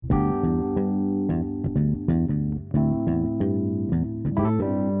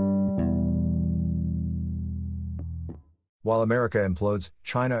While America implodes,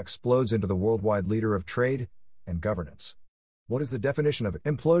 China explodes into the worldwide leader of trade and governance. What is the definition of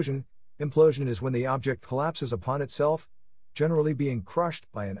implosion? Implosion is when the object collapses upon itself, generally being crushed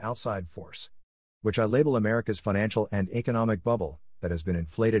by an outside force, which I label America's financial and economic bubble, that has been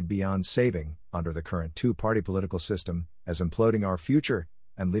inflated beyond saving, under the current two-party political system, as imploding our future,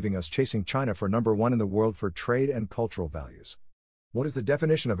 and leaving us chasing China for number one in the world for trade and cultural values. What is the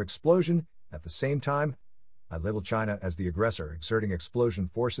definition of explosion? At the same time, I label China as the aggressor, exerting explosion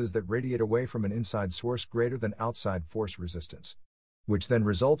forces that radiate away from an inside source greater than outside force resistance, which then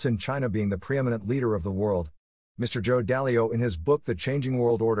results in China being the preeminent leader of the world. Mr. Joe Dalio, in his book The Changing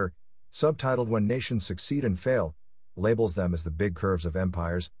World Order, subtitled When Nations Succeed and Fail, labels them as the big curves of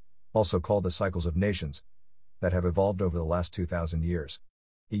empires, also called the cycles of nations, that have evolved over the last 2,000 years.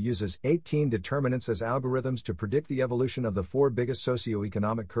 He uses 18 determinants as algorithms to predict the evolution of the four biggest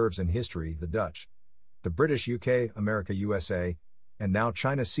socio-economic curves in history: the Dutch, the British, UK, America, USA, and now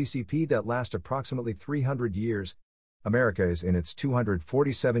China CCP, that last approximately 300 years. America is in its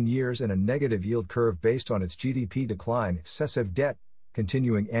 247 years in a negative yield curve based on its GDP decline, excessive debt,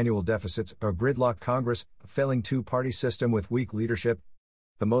 continuing annual deficits, a gridlocked Congress, a failing two-party system with weak leadership.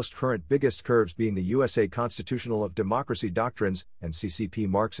 The most current biggest curves being the USA Constitutional of Democracy doctrines and CCP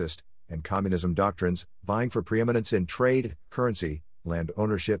Marxist and Communism doctrines, vying for preeminence in trade, currency, land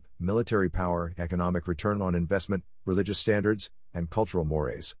ownership, military power, economic return on investment, religious standards, and cultural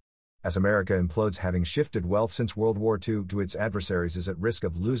mores. As America implodes, having shifted wealth since World War II to its adversaries, is at risk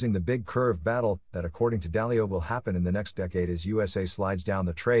of losing the big curve battle that, according to Dalio, will happen in the next decade as USA slides down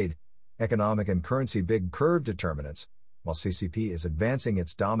the trade, economic and currency big curve determinants, while CCP is advancing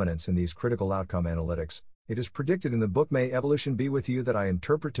its dominance in these critical outcome analytics. It is predicted in the book May Evolution Be With You that I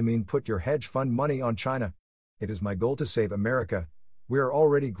interpret to mean put your hedge fund money on China. It is my goal to save America. We are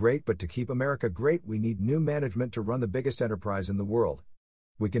already great, but to keep America great, we need new management to run the biggest enterprise in the world.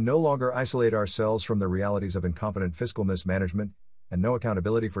 We can no longer isolate ourselves from the realities of incompetent fiscal mismanagement and no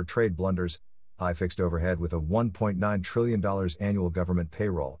accountability for trade blunders, high fixed overhead with a $1.9 trillion annual government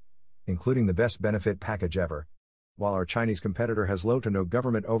payroll, including the best benefit package ever, while our Chinese competitor has low to no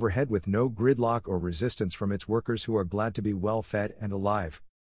government overhead with no gridlock or resistance from its workers who are glad to be well-fed and alive.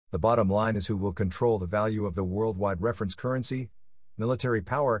 The bottom line is who will control the value of the worldwide reference currency, military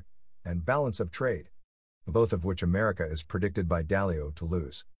power, and balance of trade, both of which America is predicted by Dalio to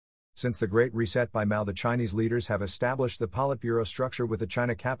lose. Since the Great Reset by Mao, the Chinese leaders have established the Politburo structure with the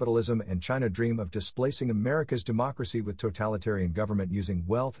China capitalism and China dream of displacing America's democracy with totalitarian government using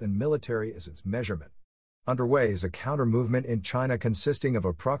wealth and military as its measurement. Underway is a counter-movement in China consisting of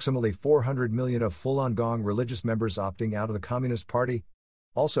approximately 400 million of Falun Gong religious members opting out of the Communist Party.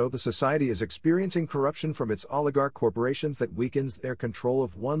 Also, the society is experiencing corruption from its oligarch corporations that weakens their control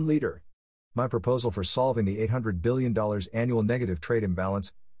of one leader. My proposal for solving the $800 billion annual negative trade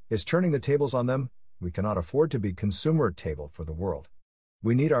imbalance is turning the tables on them. We cannot afford to be consumer table for the world.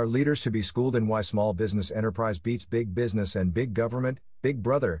 We need our leaders to be schooled in why small business enterprise beats big business and big government, Big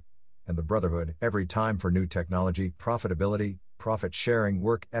Brother, and the Brotherhood every time for new technology, profitability, profit sharing,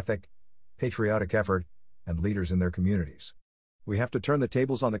 work ethic, patriotic effort, and leaders in their communities. We have to turn the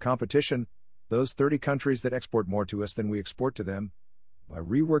tables on the competition, those 30 countries that export more to us than we export to them, by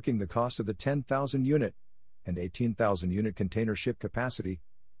reworking the cost of the 10,000 unit and 18,000 unit container ship capacity,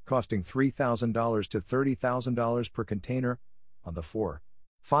 costing $3,000 to $30,000 per container, on the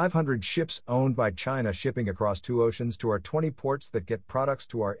 500 ships owned by China shipping across 2 oceans to our 20 ports that get products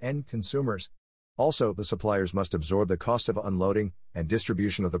to our end consumers. Also, the suppliers must absorb the cost of unloading and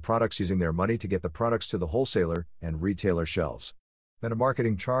distribution of the products using their money to get the products to the wholesaler and retailer shelves. Then a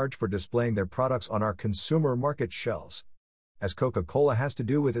marketing charge for displaying their products on our consumer market shelves, as Coca-Cola has to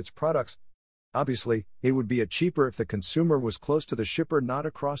do with its products. Obviously, it would be cheaper if the consumer was close to the shipper, not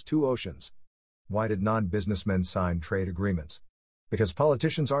across 2 oceans. Why did non-businessmen sign trade agreements? Because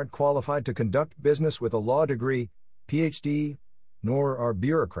politicians aren't qualified to conduct business with a law degree, PhD, nor are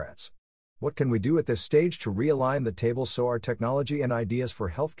bureaucrats. What can we do at this stage to realign the tables so our technology and ideas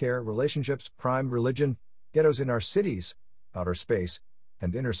for healthcare, relationships, crime, religion, ghettos in our cities, outer space,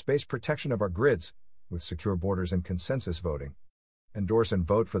 and inner space protection of our grids, with secure borders and consensus voting, endorse and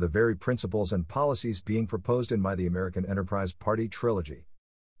vote for the very principles and policies being proposed in the American Enterprise Party trilogy?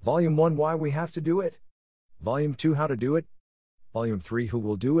 Volume 1, Why We Have to Do It. Volume 2, How to Do It. Volume 3, Who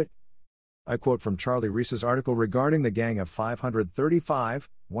Will Do It. I quote from Charlie Reese's article regarding the Gang of 535,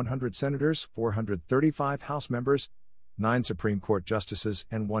 100 senators, 435 House members, 9 Supreme Court justices,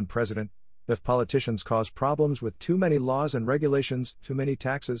 and 1 president. If politicians cause problems with too many laws and regulations, too many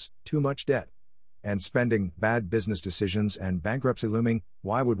taxes, too much debt and spending, bad business decisions, and bankruptcy looming,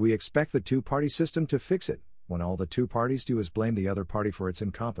 why would we expect the two-party system to fix it? when all the two parties do is blame the other party for its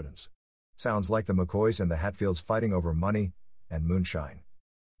incompetence. Sounds like the McCoys and the Hatfields fighting over money and moonshine.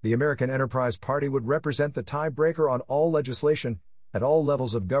 The American Enterprise Party would represent the tiebreaker on all legislation, at all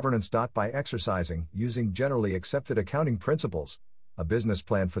levels of governance. By exercising, using generally accepted accounting principles, a business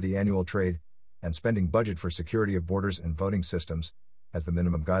plan for the annual trade and spending budget for security of borders and voting systems, as the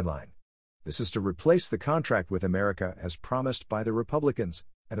minimum guideline. This is to replace the contract with America as promised by the Republicans,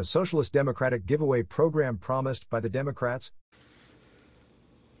 and a socialist democratic giveaway program promised by the Democrats.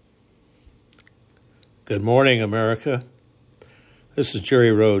 Good morning, America. This is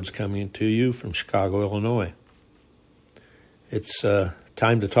Jerry Rhodes coming to you from Chicago, Illinois. It's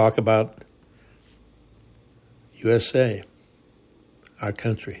time to talk about USA, our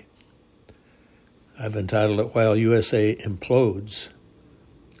country. I've entitled it, While USA Implodes,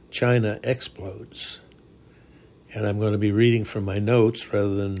 China Explodes. And I'm going to be reading from my notes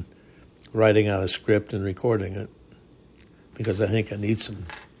rather than writing out a script and recording it, because I think I need some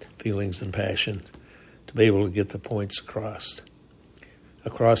feelings and passion to be able to get the points across.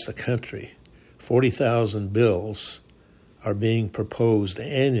 Across the country, 40,000 bills are being proposed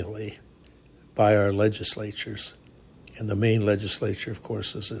annually by our legislatures. And the main legislature, of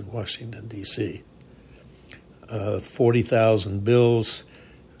course, is in Washington, D.C. 40,000 bills,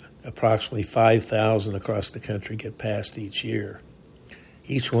 approximately 5,000 across the country get passed each year.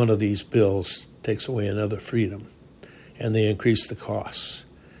 Each one of these bills takes away another freedom, and they increase the costs.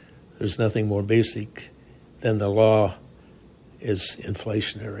 There's nothing more basic than the law is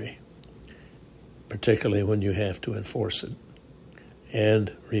inflationary, particularly when you have to enforce it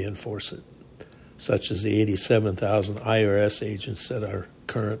and reinforce it, such as the 87,000 IRS agents that are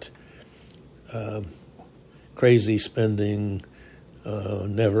current, crazy spending,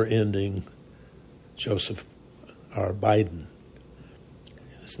 never-ending Joseph R. Biden.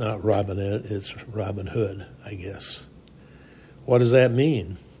 It's not Robinette, it's Robin Hood, I guess. What does that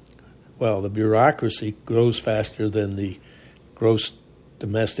mean? Well, the bureaucracy grows faster than the gross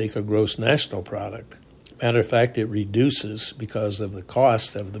domestic or gross national product. Matter of fact, it reduces because of the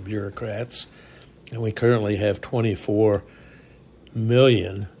cost of the bureaucrats, and we currently have 24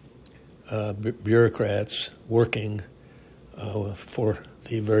 million bureaucrats working for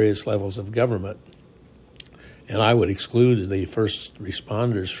the various levels of government. And I would exclude the first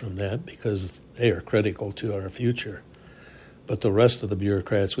responders from that because they are critical to our future. But the rest of the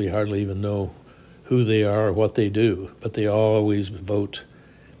bureaucrats, we hardly even know who they are or what they do, but they always vote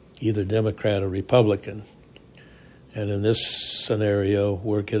either Democrat or Republican. And in this scenario,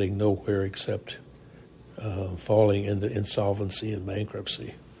 we're getting nowhere except falling into insolvency and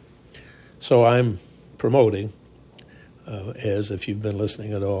bankruptcy. So I'm promoting, as if you've been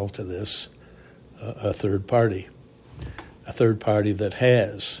listening at all to this, a third party that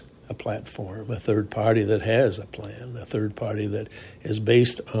has a platform, a third party that has a plan, a third party that is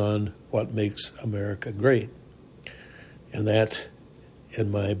based on what makes America great. And that, in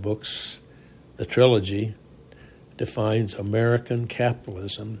my books, the trilogy, defines American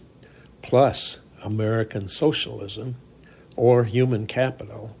capitalism plus American socialism or human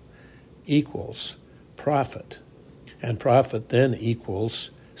capital equals profit. And profit then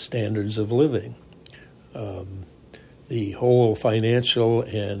equals standards of living. The whole financial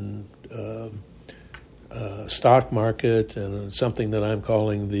and stock market and something that I'm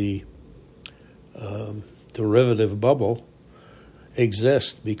calling the derivative bubble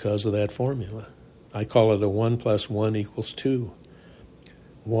exists because of that formula. I call it a 1 + 1 = 2.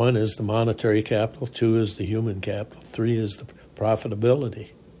 1 is the monetary capital, 2 is the human capital, 3 is the profitability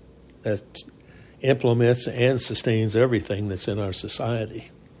that implements and sustains everything that's in our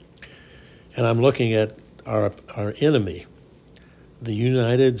society. And I'm looking at our enemy, the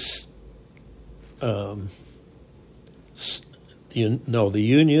the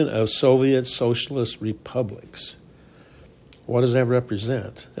Union of Soviet Socialist Republics. What does that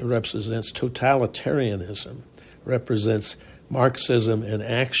represent? It represents totalitarianism, represents Marxism in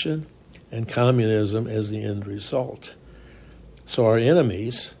action, and communism as the end result. So our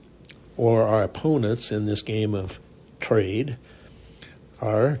enemies, or our opponents in this game of trade,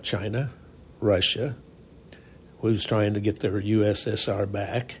 are China, Russia, who's trying to get their USSR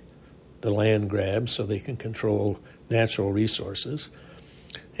back, the land grab so they can control natural resources,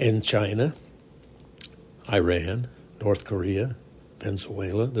 and China, Iran, North Korea,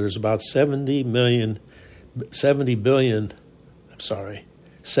 Venezuela. There's about 70%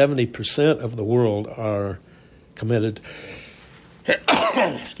 of the world are committed,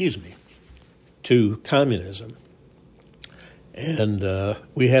 to communism. And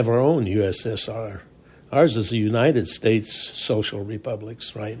we have our own USSR. Ours is the United States Social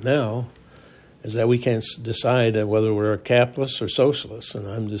Republics right now, is that we can't decide whether we're a capitalist or socialist. And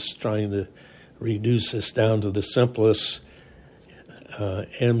I'm just trying to reduce this down to the simplest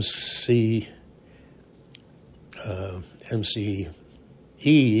MCE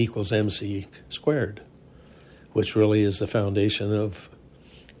equals MC squared, which really is the foundation of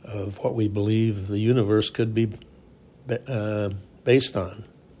what we believe the universe could be based on.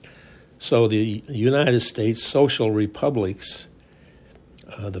 So the United States social republics,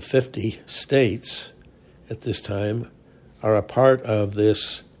 the 50 states at this time, are a part of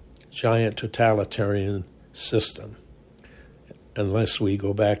this giant totalitarian system, unless we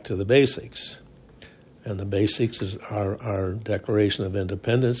go back to the basics. And the basics is our Declaration of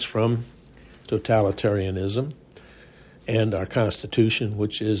Independence from totalitarianism, and our Constitution,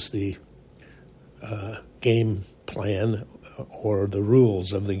 which is the game plan or the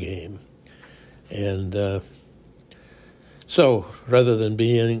rules of the game. And so rather than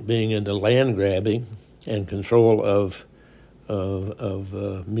being into land grabbing and control of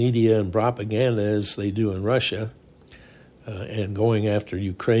media and propaganda as they do in Russia, and going after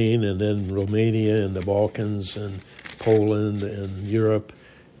Ukraine and then Romania and the Balkans and Poland and Europe,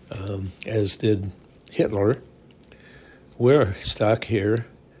 as did Hitler, we're stuck here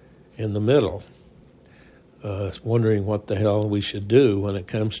in the middle, wondering what the hell we should do when it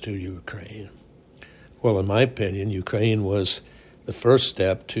comes to Ukraine. Well, in my opinion, Ukraine was the first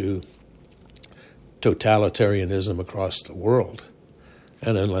step to totalitarianism across the world.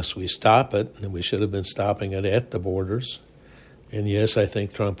 And unless we stop it, and we should have been stopping it at the borders, and yes, I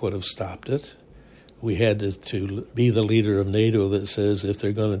think Trump would have stopped it. We had to be the leader of NATO that says if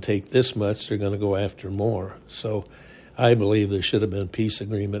they're going to take this much, they're going to go after more. So I believe there should have been a peace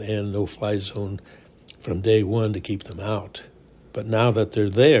agreement and no-fly zone from day one to keep them out. But now that they're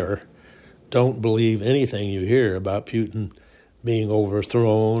there, don't believe anything you hear about Putin being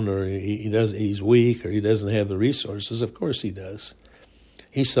overthrown or he's weak or he doesn't have the resources. Of course he does.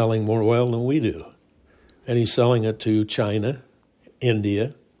 He's selling more oil than we do. And he's selling it to China,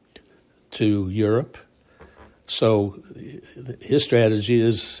 India, to Europe. So his strategy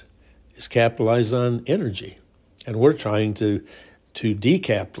is capitalize on energy. And we're trying to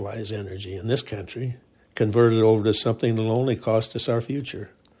decapitalize energy in this country, convert it over to something that will only cost us our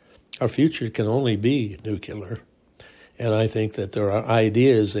future. Our future can only be nuclear. And I think that there are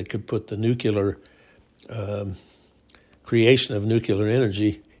ideas that could put the nuclear creation of nuclear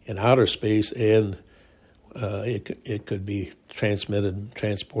energy in outer space, and it could be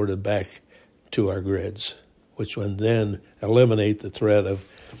transported back to our grids, which would then eliminate the threat of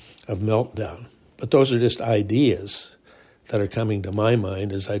meltdown. But those are just ideas that are coming to my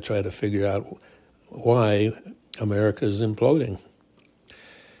mind as I try to figure out why America is imploding.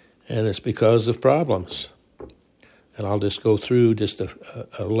 And it's because of problems. And I'll just go through just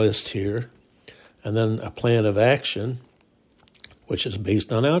a list here, and then a plan of action, which is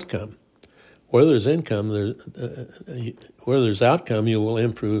based on outcome. Where there's income, where there's outcome, you will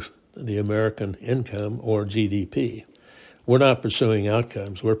improve the American income or GDP. We're not pursuing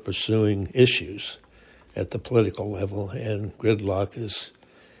outcomes. We're pursuing issues at the political level, and gridlock is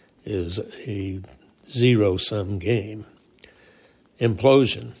a zero-sum game.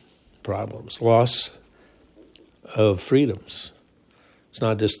 Implosion problems, loss of freedoms. It's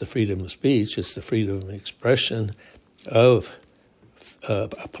not just the freedom of speech, it's the freedom of expression of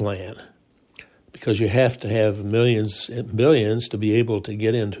a plan. Because you have to have millions and billions to be able to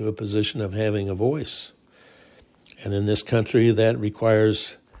get into a position of having a voice. And in this country, that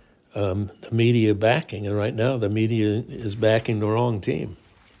requires the media backing. And right now, the media is backing the wrong team,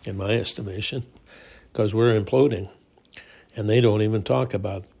 in my estimation, because we're imploding. And they don't even talk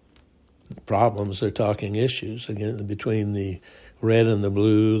about problems. They're talking issues, again, between the red and the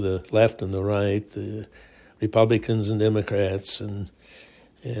blue, the left and the right, the Republicans and Democrats, and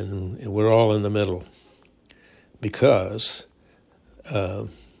we're all in the middle because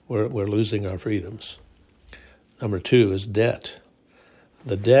we're losing our freedoms. Number two is debt.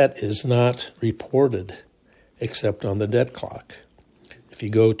 The debt is not reported except on the debt clock. If you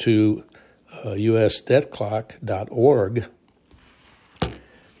go to usdebtclock.org,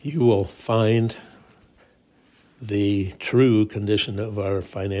 you will find the true condition of our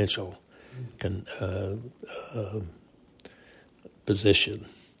financial position.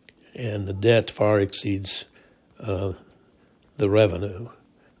 And the debt far exceeds the revenue.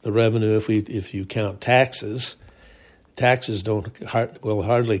 The revenue, if you count taxes will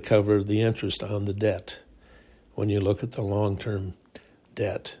hardly cover the interest on the debt when you look at the long-term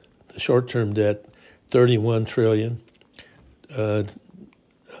debt. The short-term debt, $31 trillion.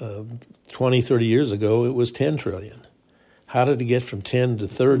 20, 30 years ago, it was $10 trillion. How did it get from 10 to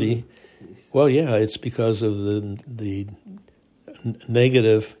 30 Well, yeah, it's because of the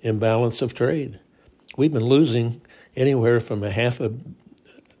negative imbalance of trade. We've been losing anywhere from half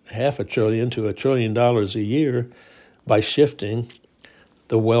a trillion to $1 trillion a year by shifting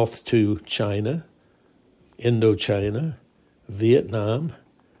the wealth to China, Indochina, Vietnam,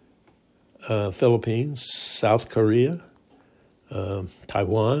 Philippines, South Korea,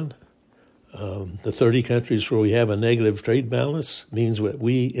 Taiwan. The 30 countries where we have a negative trade balance means that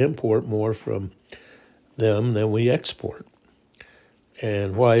we import more from them than we export.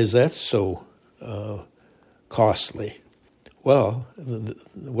 And why is that so costly? Well,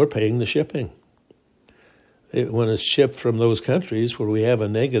 we're paying the shipping. When it's shipped from those countries where we have a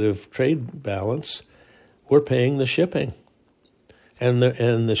negative trade balance, we're paying the shipping. And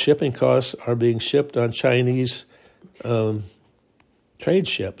the shipping costs are being shipped on Chinese trade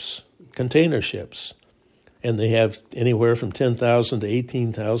ships, container ships. And they have anywhere from 10,000 to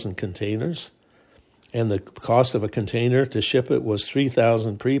 18,000 containers. And the cost of a container to ship it was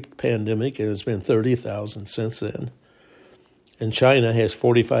 $3,000 pre-pandemic, and it's been $30,000 since then. And China has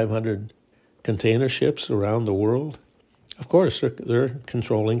 4,500 container ships around the world. Of course, they're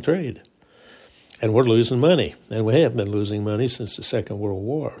controlling trade. And we're losing money. And we have been losing money since the Second World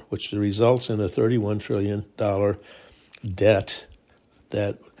War, which results in a $31 trillion debt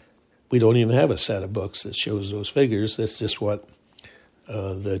that we don't even have a set of books that shows those figures. That's just what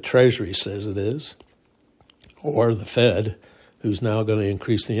the Treasury says it is, or the Fed, who's now going to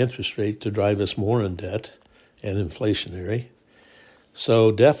increase the interest rate to drive us more in debt and inflationary.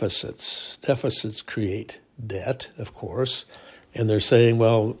 So deficits create debt, of course, and they're saying,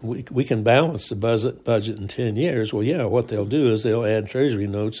 well, we can balance the budget in 10 years. Well, yeah, what they'll do is they'll add Treasury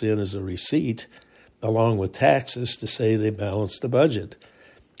notes in as a receipt along with taxes to say they balanced the budget,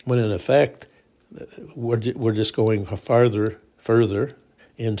 when in effect we're just going further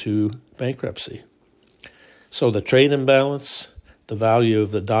into bankruptcy. So the trade imbalance, the value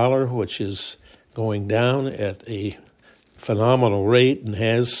of the dollar, which is going down at a phenomenal rate and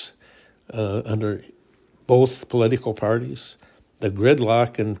has under both political parties, the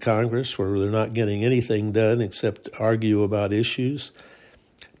gridlock in Congress where they're not getting anything done except argue about issues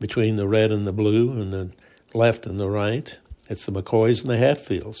between the red and the blue and the left and the right. It's the McCoys and the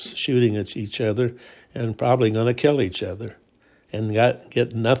Hatfields shooting at each other and probably going to kill each other and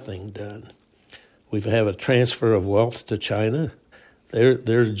get nothing done. We have a transfer of wealth to China. Their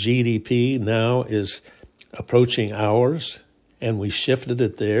GDP now is approaching ours, and we shifted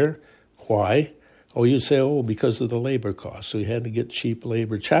it there. Why? Oh, you say, because of the labor costs. So we had to get cheap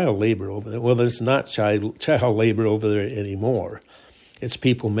labor, child labor over there. Well, it's not child labor over there anymore. It's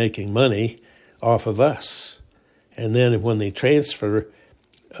people making money off of us. And then when they transfer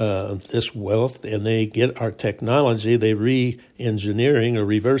this wealth and they get our technology, they re-engineering or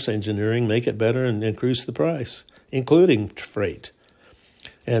reverse engineering, make it better and increase the price, including freight.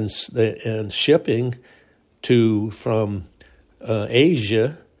 And shipping from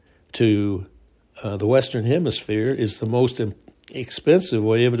Asia to the Western Hemisphere is the most expensive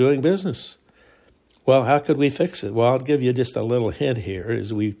way of doing business. Well, how could we fix it? Well, I'll give you just a little hint here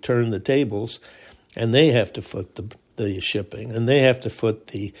as we turn the tables, and they have to foot the shipping, and they have to foot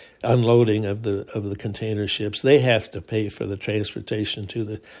the unloading of the container ships. They have to pay for the transportation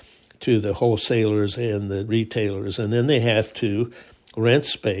to the wholesalers and the retailers, and then they have to rent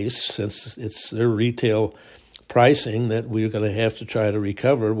space, since it's their retail pricing that we're going to have to try to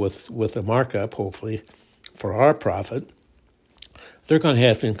recover with a markup, hopefully, for our profit. They're going to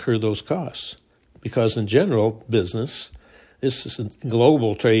have to incur those costs because, in general, business,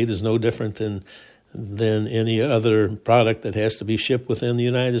 global trade is no different than any other product that has to be shipped within the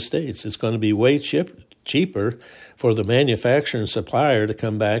United States. It's going to be way cheaper for the manufacturer and supplier to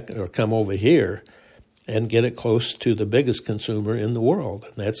come back or come over here and get it close to the biggest consumer in the world,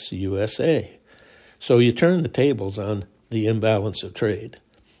 and that's the USA. So you turn the tables on the imbalance of trade.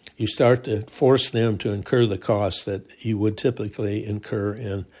 You start to force them to incur the costs that you would typically incur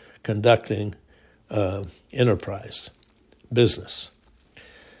in conducting enterprise, business.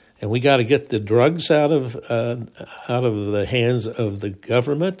 And we got to get the drugs out of the hands of the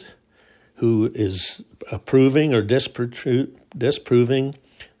government, who is approving or disproving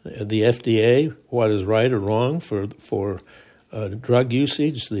the FDA what is right or wrong for drug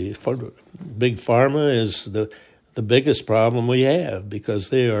usage. The big pharma is the biggest problem we have because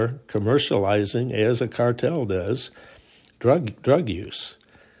they are commercializing, as a cartel does, drug use.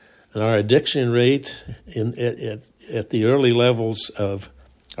 And our addiction rate at the early levels of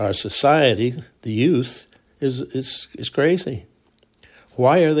our society, the youth, is crazy.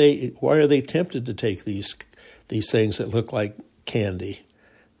 Why are they tempted to take these things that look like candy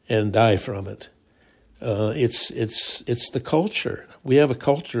and die from it. It's the culture. We have a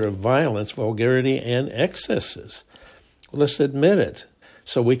culture of violence, vulgarity, and excesses. Let's admit it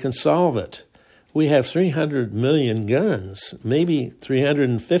so we can solve it. We have 300 million guns, maybe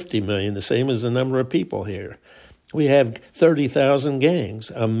 350 million, the same as the number of people here. We have 30,000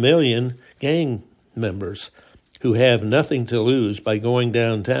 gangs, 1 million gang members who have nothing to lose by going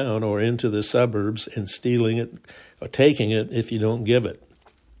downtown or into the suburbs and stealing it or taking it if you don't give it.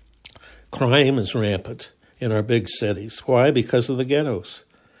 Crime is rampant in our big cities. Why? Because of the ghettos.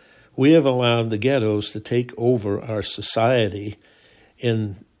 We have allowed the ghettos to take over our society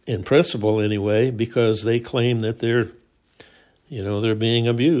in principle anyway, because they claim that they're being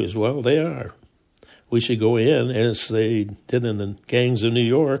abused. Well, they are. We should go in, as they did in the gangs of New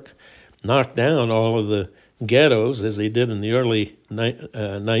York, knock down all of the ghettos, as they did in the early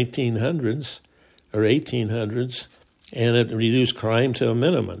 1900s or 1800s, and it reduced crime to a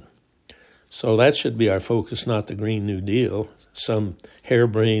minimum. So that should be our focus, not the Green New Deal, some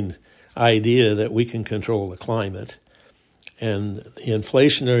harebrained idea that we can control the climate. And the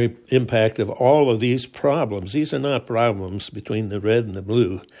inflationary impact of all of these problems, these are not problems between the red and the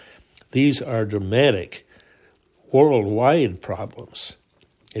blue. These are dramatic, worldwide problems.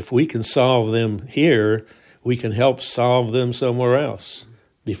 If we can solve them here, we can help solve them somewhere else.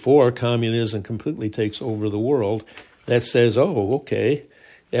 Before communism completely takes over the world, that says, oh, okay,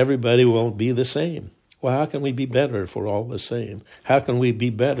 everybody will be the same. Well, how can we be better if we're all the same? How can we be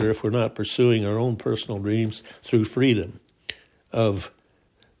better if we're not pursuing our own personal dreams through freedom of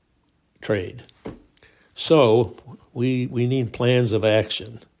trade? So we need plans of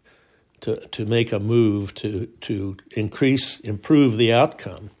action to make a move to improve the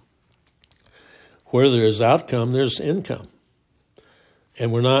outcome. Where there's outcome, there's income.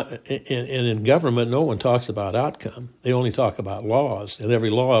 And we're not, and in government, no one talks about outcome. They only talk about laws, and every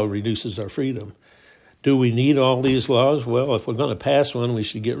law reduces our freedom. Do we need all these laws? Well, if we're going to pass one, we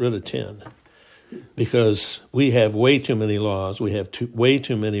should get rid of 10. Because we have way too many laws. We have way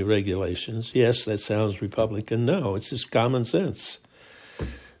too many regulations. Yes, that sounds Republican. No, it's just common sense.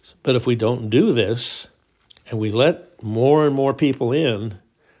 But if we don't do this, and we let more and more people in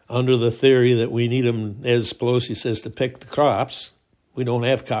under the theory that we need them, as Pelosi says, to pick the crops, we don't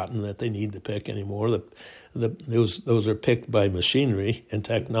have cotton that they need to pick anymore. Those are picked by machinery and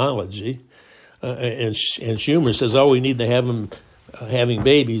technology. And Schumer says, we need to have them having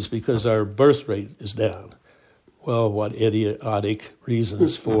babies because our birth rate is down. Well, what idiotic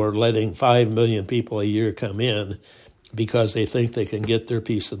reasons for letting 5 million people a year come in because they think they can get their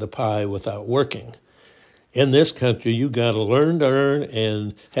piece of the pie without working. In this country, you got to learn to earn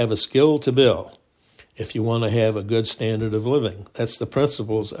and have a skill to bill if you want to have a good standard of living. That's the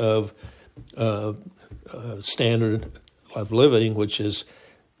principles of standard of living, which is,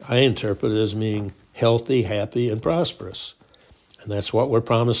 I interpret it as being healthy, happy, and prosperous. And that's what we're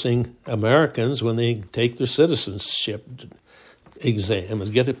promising Americans when they take their citizenship exam, is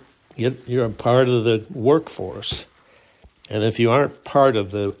you're a part of the workforce. And if you aren't part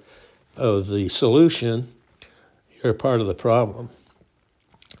of the solution, you're part of the problem.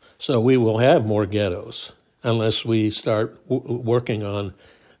 So we will have more ghettos unless we start working on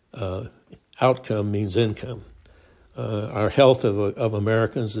outcome means income. Our health of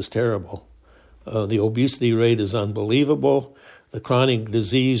Americans is terrible. The obesity rate is unbelievable. The chronic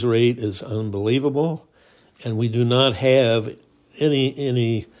disease rate is unbelievable. And we do not have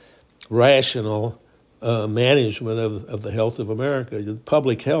any rational management of the health of America. The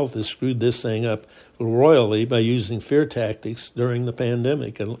public health has screwed this thing up royally by using fear tactics during the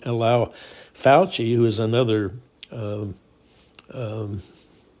pandemic and allow Fauci, who is another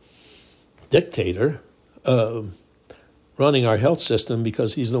dictator, running our health system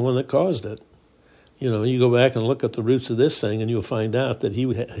because he's the one that caused it. You go back and look at the roots of this thing and you'll find out that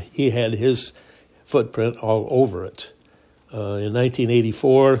he had his footprint all over it. In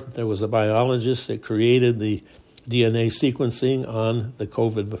 1984, there was a biologist that created the DNA sequencing on the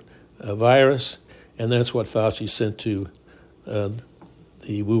COVID virus, and that's what Fauci sent to the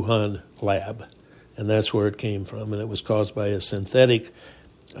Wuhan lab, and that's where it came from. And it was caused by a synthetic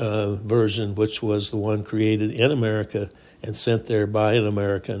version, which was the one created in America and sent there by an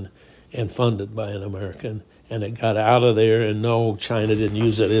American and funded by an American. And it got out of there, and no, China didn't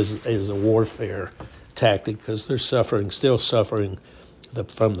use it as a warfare tactic because they're still suffering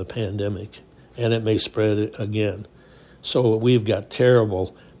from the pandemic, and it may spread again. So we've got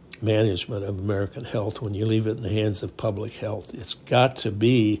terrible management of American health when you leave it in the hands of public health. It's got to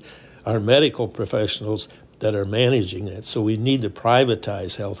be our medical professionals that are managing it. So we need to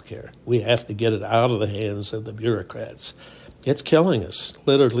privatize health care. We have to get it out of the hands of the bureaucrats. It's killing us,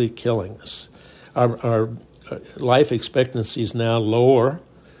 literally killing us. Our life expectancy is now lower,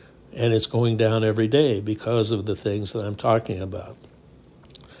 and it's going down every day because of the things that I'm talking about.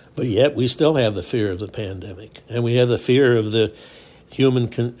 But yet we still have the fear of the pandemic, and we have the fear of the human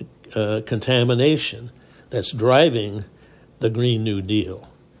contamination that's driving the Green New Deal.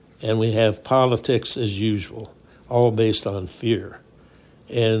 And we have politics as usual, all based on fear.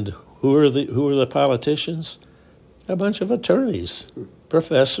 And who are the politicians? A bunch of attorneys,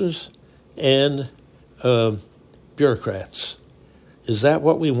 professors, and bureaucrats. Is that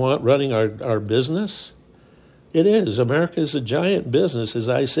what we want running our business? It is. America is a giant business. As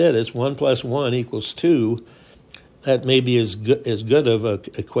I said, it's 1 + 1 = 2. That may be as good of an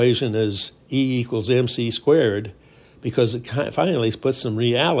equation as E = mc², because it finally puts some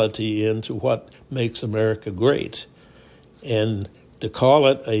reality into what makes America great. And to call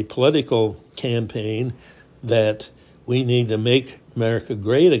it a political campaign that we need to make America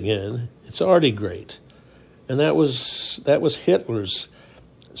great again, it's already great. And that was Hitler's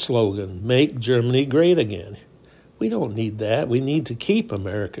slogan, make Germany great again. We don't need that. We need to keep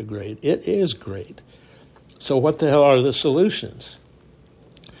America great. It is great. So what the hell are the solutions?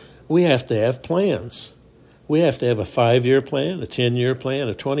 We have to have plans. We have to have a 5-year plan, a 10-year plan,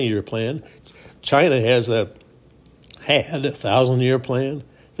 a 20-year plan. China had a 1,000-year plan.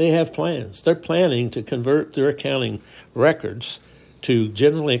 They have plans. They're planning to convert their accounting records to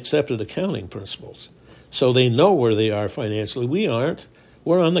generally accepted accounting principles. So they know where they are financially. We aren't.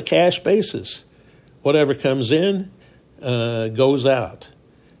 We're on the cash basis. Whatever comes in goes out.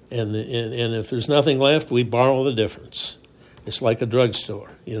 And if there's nothing left, we borrow the difference. It's like a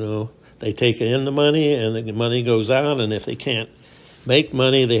drugstore, They take in the money, and the money goes out, and if they can't make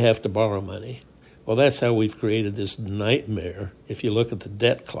money, they have to borrow money. Well, that's how we've created this nightmare. If you look at the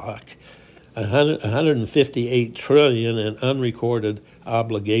debt clock, 158 trillion in unrecorded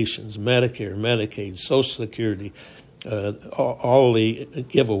obligations, Medicare, Medicaid, Social Security, all the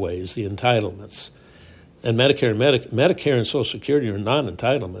giveaways, the entitlements. And Medicare and Social Security are not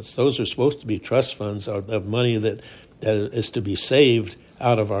entitlements. Those are supposed to be trust funds of money that is to be saved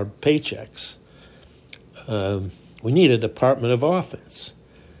out of our paychecks. We need a Department of Offense.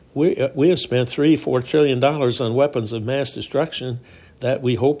 We have spent $3-4 trillion on weapons of mass destruction that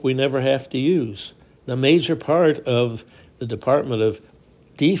we hope we never have to use. The major part of the Department of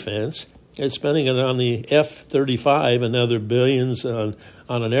Defense is spending it on the F-35 and other billions on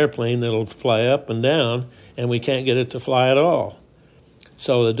an airplane that'll fly up and down, and we can't get it to fly at all.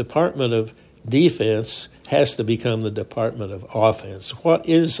 So the Department of Defense has to become the Department of Offense. What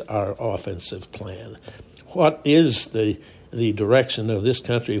is our offensive plan? What is the direction of this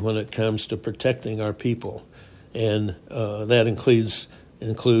country when it comes to protecting our people? And that includes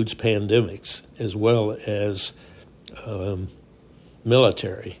pandemics as well as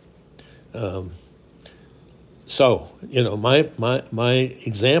military. So, my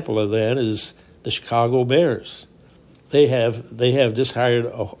example of that is the Chicago Bears. They have just hired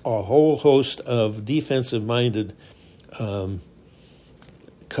a whole host of defensive-minded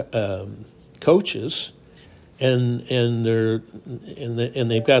coaches, and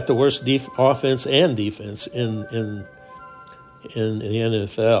they've got the worst offense and defense in the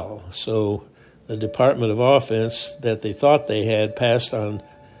NFL. So the Department of Offense that they thought they had passed on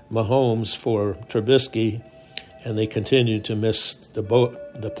Mahomes for Trubisky, and they continue to miss the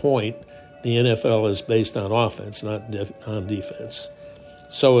point. The NFL is based on offense, not on defense.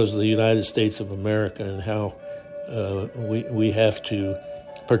 So is the United States of America, and how we have to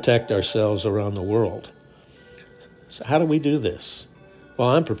protect ourselves around the world. So how do we do this? Well,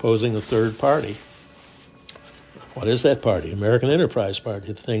 I'm proposing a third party. What is that party? American Enterprise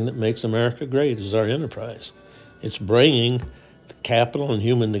Party. The thing that makes America great is our enterprise. It's bringing capital and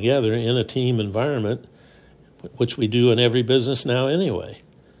human together in a team environment, which we do in every business now anyway.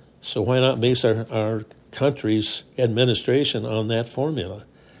 So why not base our country's administration on that formula?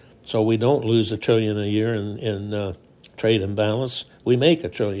 So we don't lose $1 trillion a year in trade imbalance. We make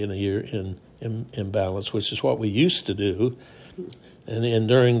 $1 trillion a year in imbalance, which is what we used to do. And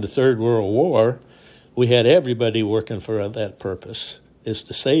during the Third World War, we had everybody working for that purpose, is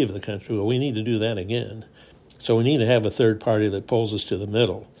to save the country. Well, we need to do that again. So we need to have a third party that pulls us to the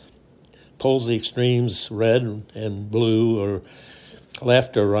middle, pulls the extremes, red and blue, or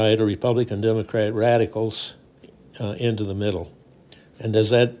left or right, or Republican, Democrat, radicals into the middle. And does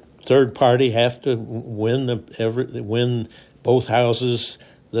that third party have to win both houses,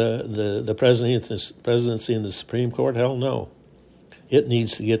 the presidency and the Supreme Court? Hell no. It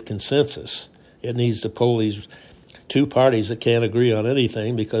needs to get consensus. It needs to pull these two parties that can't agree on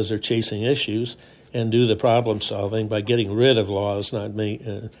anything because they're chasing issues and do the problem solving by getting rid of laws, not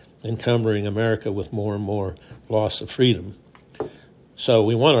encumbering America with more and more loss of freedom. So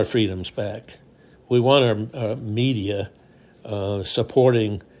we want our freedoms back. We want our media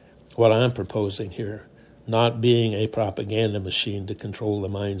supporting what I'm proposing here, not being a propaganda machine to control the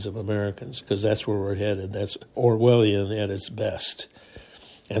minds of Americans, because that's where we're headed. That's Orwellian at its best.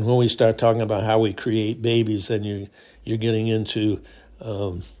 And when we start talking about how we create babies, then you're getting into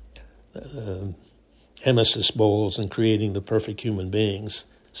emesis bowls and creating the perfect human beings.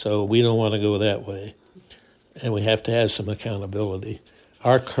 So we don't want to go that way. And we have to have some accountability.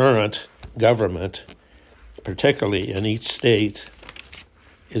 Our current government, particularly in each state,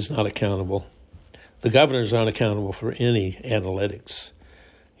 is not accountable. The governors aren't accountable for any analytics.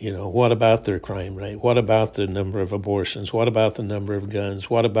 You know, what about their crime rate? What about the number of abortions? What about the number of guns?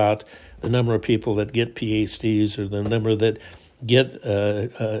 What about the number of people that get PhDs or the number that get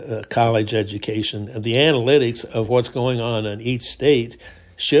a college education? The analytics of what's going on in each state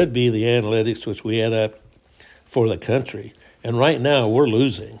should be the analytics which we add up for the country. And right now we're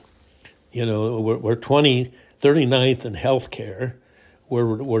losing. You know, we're 39th in health care.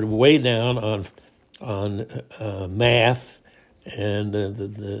 We're way down on math and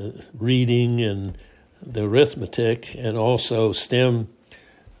the reading and the arithmetic, and also STEM.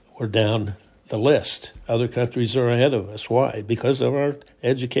 We're down the list. Other countries are ahead of us. Why? Because of our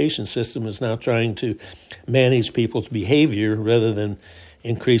education system is now trying to manage people's behavior rather than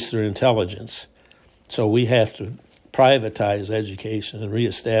increase their intelligence. So we have to privatize education and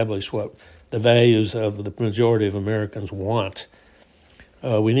reestablish what the values of the majority of Americans want.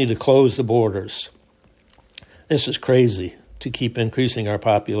 We need to close the borders. This is crazy to keep increasing our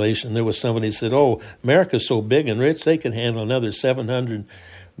population. There was somebody who said, oh, America's so big and rich, they can handle another 700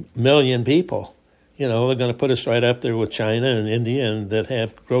 million people. You know, they're going to put us right up there with China and India, and that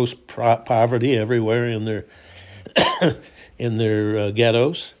have gross poverty everywhere in their in their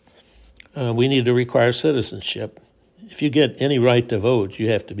ghettos. We need to require citizenship. If you get any right to vote,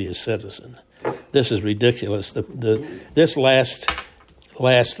 you have to be a citizen. This is ridiculous. This last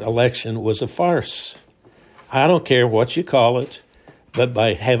election was a farce. I don't care what you call it, but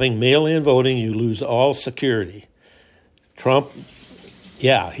by having mail-in voting, you lose all security. Trump,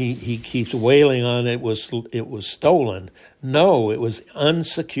 yeah, he keeps wailing on it was stolen. No, it was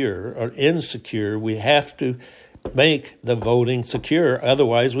unsecure or insecure. We have to make the voting secure.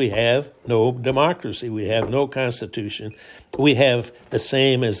 Otherwise, we have no democracy. We have no constitution. We have the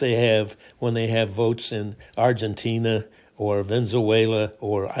same as they have when they have votes in Argentina or Venezuela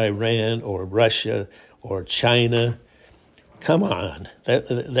or Iran or Russia or China. Come on,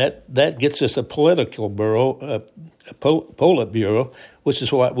 that gets us a political bureau, a Politburo, which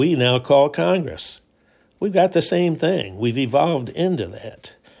is what we now call Congress. We've got the same thing. We've evolved into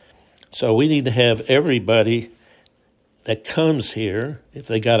that. So we need to have everybody that comes here, if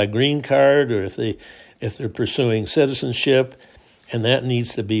they got a green card or if they're pursuing citizenship, and that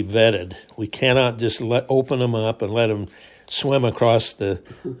needs to be vetted. We cannot just open them up and let them swim across the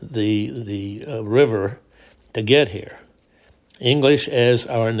river to get here. English as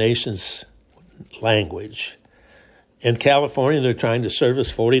our nation's language. In California, they're trying to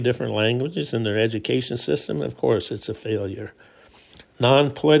service 40 different languages in their education system. Of course, it's a failure.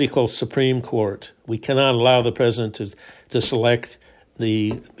 Non-political Supreme Court. We cannot allow the president to select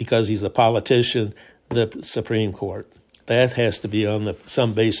because he's a politician, the Supreme Court. That has to be on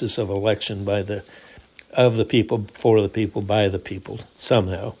some basis of election of the people, for the people, by the people,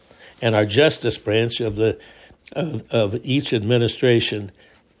 somehow. And our justice branch of each administration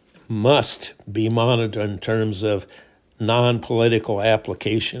must be monitored in terms of non-political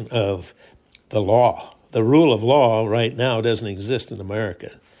application of the law. The rule of law right now doesn't exist in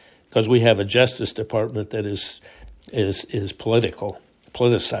America because we have a Justice Department that is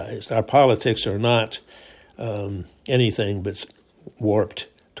politicized. Our politics are not anything but warped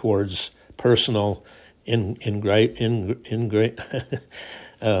towards personal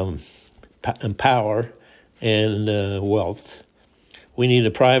power and wealth. We need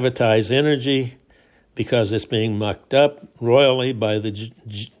to privatize energy because it's being mucked up royally by the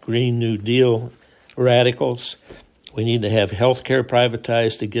Green New Deal radicals. We need to have health care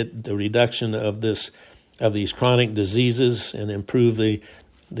privatized to get the reduction of these chronic diseases and improve the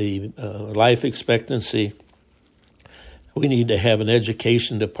life expectancy. We need to have an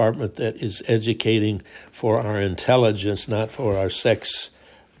education department that is educating for our intelligence, not for our sex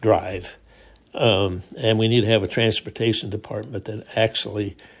drive. And we need to have a transportation department that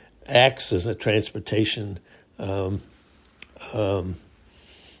actually acts as a transportation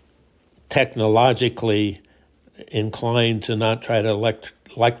technologically inclined to not try to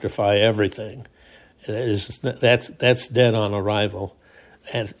electrify everything. That's dead on arrival.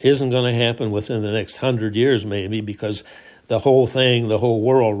 That isn't going to happen within the next 100 years, maybe, because the whole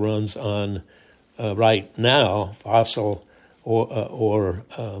world runs on right now fossil or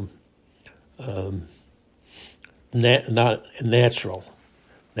not natural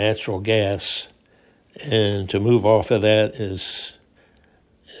gas, and to move off of that is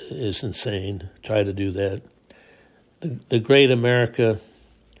insane. Try to do that. The great America,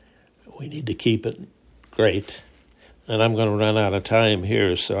 we need to keep it great. And I'm going to run out of time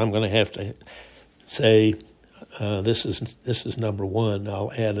here, so I'm going to have to say this is number one.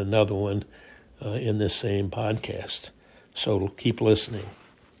 I'll add another one in this same podcast. So keep listening.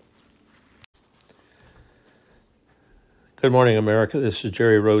 Good morning, America. This is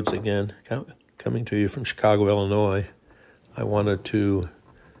Jerry Rhodes again, coming to you from Chicago, Illinois. I wanted to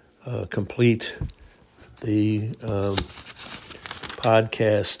complete the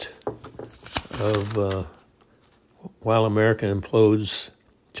podcast of While America Implodes,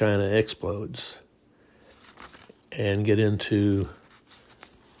 China Explodes, and get into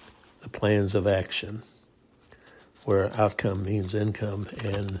the plans of action, where outcome means income,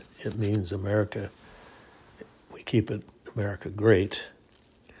 and it means America. We keep it America great.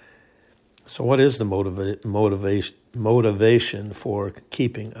 So what is the motivation for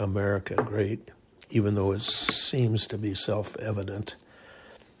keeping America great, even though it seems to be self-evident?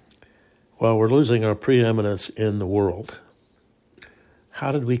 Well, we're losing our preeminence in the world.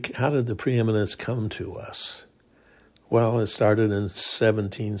 How did the preeminence come to us? Well, it started in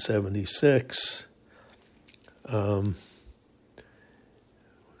 1776,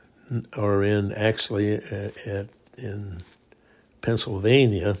 in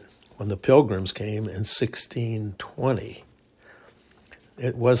Pennsylvania, when the Pilgrims came in 1620.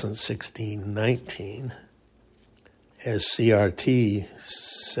 It wasn't 1619, as CRT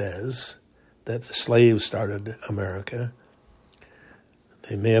says, that the slaves started America.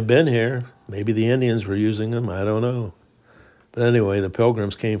 They may have been here. Maybe the Indians were using them. I don't know. But anyway, the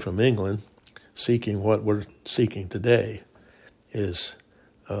Pilgrims came from England, seeking what we're seeking today, is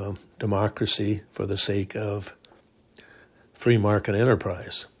democracy for the sake of free market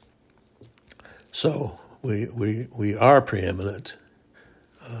enterprise. So we are preeminent.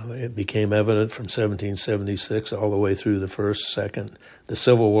 It became evident from 1776 all the way through the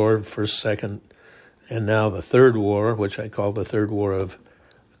Civil War, first, second, and now the Third War, which I call the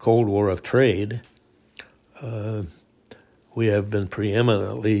Cold War of Trade. We have been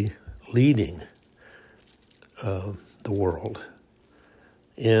preeminently leading the world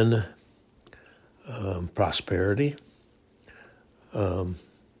in prosperity. Our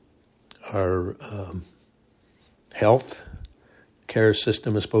health care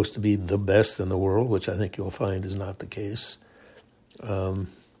system is supposed to be the best in the world, which I think you'll find is not the case. Our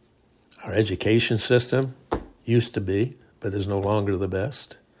education system used to be, but is no longer the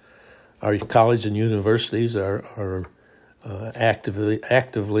best. Our college and universities are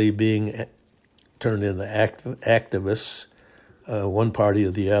actively being turned into activists, one party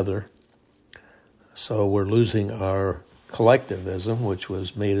or the other. So we're losing our collectivism, which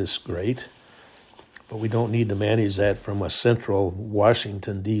made us great. But we don't need to manage that from a central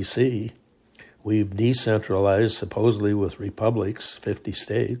Washington, D.C. We've decentralized, supposedly with republics, 50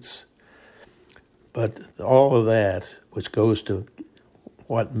 states. But all of that, which goes to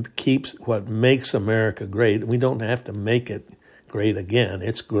what makes America great, we don't have to make it great again.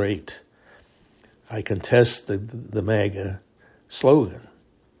 It's great. I contest the MAGA slogan.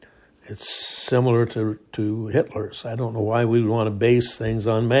 It's similar to Hitler's. I don't know why we would want to base things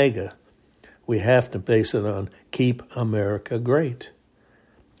on MAGA. We have to base it on keep America great.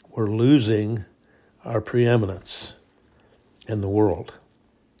 We're losing our preeminence in the world.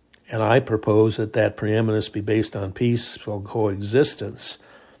 And I propose that preeminence be based on peaceful coexistence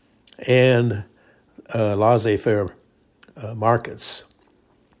and laissez-faire markets,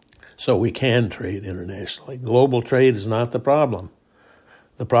 so we can trade internationally. Global trade is not the problem.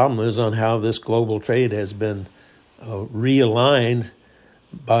 The problem is on how this global trade has been realigned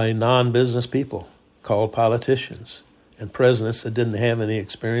by non-business people called politicians and presidents that didn't have any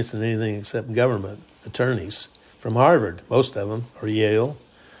experience in anything except government, attorneys from Harvard, most of them, or Yale,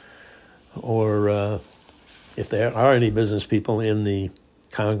 or if there are any business people in the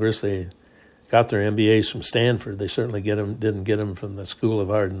Congress, they got their MBAs from Stanford. They certainly didn't get them from the School of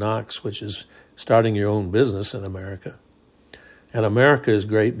Hard Knocks, which is starting your own business in America. And America is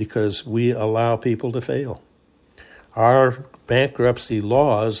great because we allow people to fail. Our bankruptcy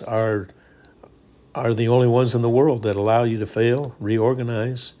laws are the only ones in the world that allow you to fail,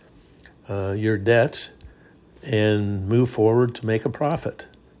 reorganize your debt, and move forward to make a profit.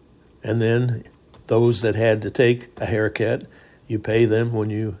 And then those that had to take a haircut, you pay them when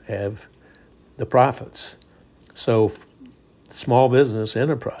you have the profits. So small business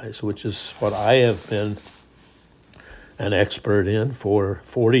enterprise, which is what I have been an expert in for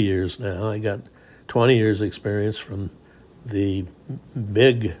 40 years now. I got 20 years experience from the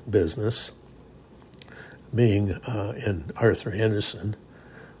big business, being in Arthur Andersen,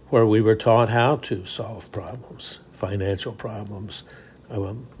 where we were taught how to solve problems, financial problems,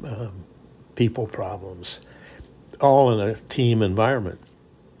 people problems, all in a team environment.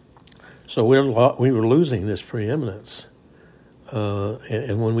 So we were losing this preeminence.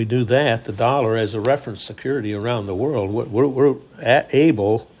 And when we do that, the dollar as a reference security around the world, we're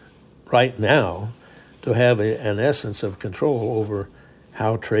able right now to have an essence of control over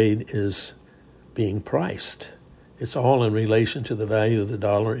how trade is being priced. It's all in relation to the value of the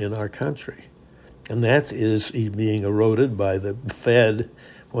dollar in our country. And that is being eroded by the Fed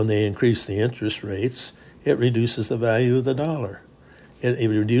when they increase the interest rates. It reduces the value of the dollar. It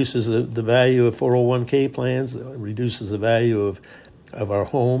reduces the value of 401k plans. It reduces the value of our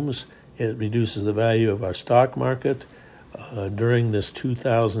homes. It reduces the value of our stock market. During this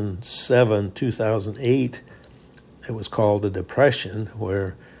 2007, 2008, it was called the Depression,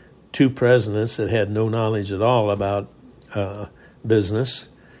 where two presidents that had no knowledge at all about business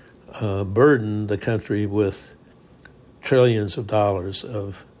burdened the country with trillions of dollars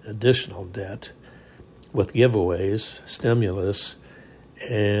of additional debt with giveaways, stimulus,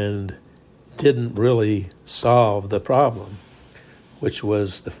 and didn't really solve the problem, which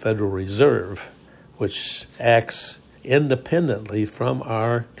was the Federal Reserve, which acts independently from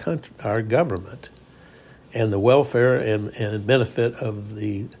our country, our government, and the welfare and benefit of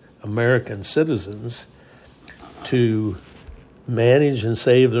the American citizens to manage and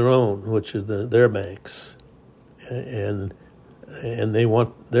save their own, which are their banks, and they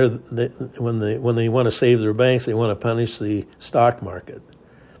want when they want to save their banks, they want to punish the stock market.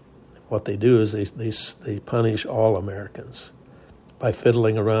 What they do is they punish all Americans by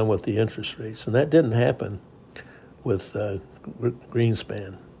fiddling around with the interest rates, and that didn't happen with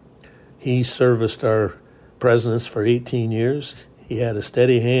Greenspan. He serviced our presidents for 18 years. He had a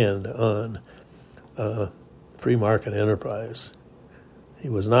steady hand on free market enterprise. He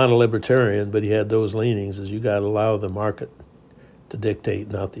was not a libertarian, but he had those leanings as you got to allow the market to dictate,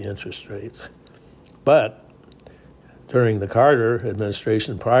 not the interest rates. But during the Carter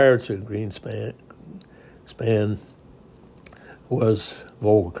administration, prior to Greenspan, was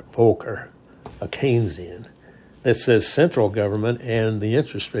Volcker, a Keynesian, that says central government and the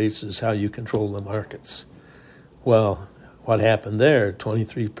interest rates is how you control the markets. Well, what happened there,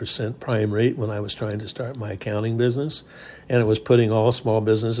 23% prime rate when I was trying to start my accounting business, and it was putting all small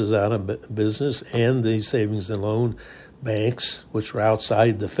businesses out of business, and the savings and loan banks, which were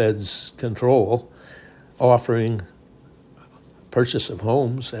outside the Fed's control, offering purchase of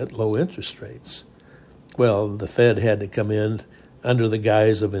homes at low interest rates. Well, the Fed had to come in under the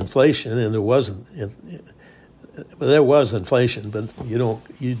guise of inflation, and there was inflation, but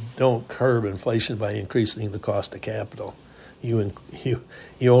you don't curb inflation by increasing the cost of capital. You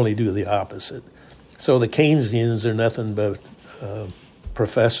only do the opposite. So the Keynesians are nothing but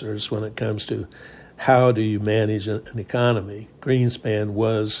professors when it comes to how do you manage an economy. Greenspan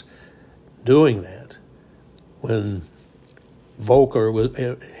was doing that. When Volcker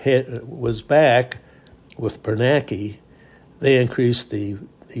was back with Bernanke, they increased the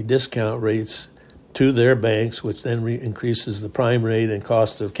discount rates to their banks, which then increases the prime rate and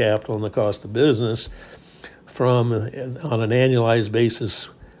cost of capital and the cost of business from, on an annualized basis,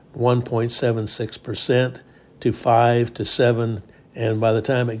 1.76% to 5 to 7, and by the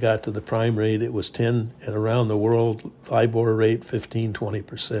time it got to the prime rate, it was 10, and around the world, LIBOR rate 15,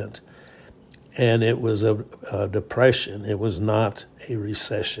 20%. And it was a depression. It was not a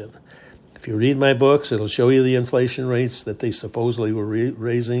recession. If you read my books, it'll show you the inflation rates that they supposedly were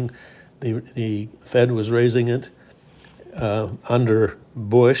raising. The Fed was raising it under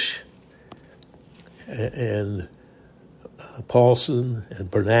Bush and Paulson and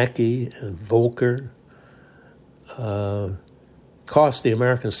Bernanke and Volcker. Cost the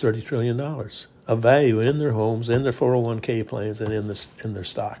Americans $30 trillion of value in their homes, in their 401k plans, and in their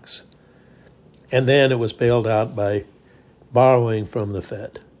stocks. And then it was bailed out by borrowing from the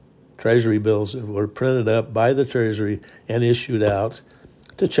Fed. Treasury bills were printed up by the Treasury and issued out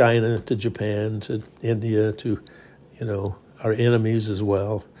to China, to Japan, to India, to, our enemies as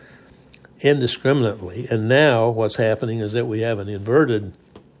well, indiscriminately. And now what's happening is that we have an inverted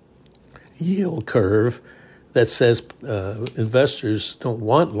yield curve that says investors don't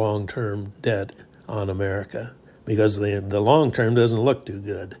want long-term debt on America because the long-term doesn't look too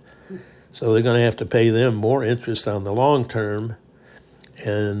good. So they're going to have to pay them more interest on the long term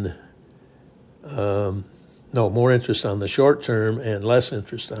and more interest on the short term and less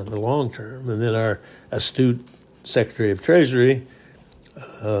interest on the long term. And then our astute Secretary of Treasury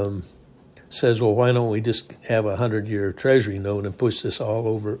says, well, why don't we just have a 100-year Treasury note and push this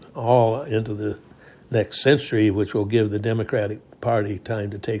all into the next century, which will give the Democratic Party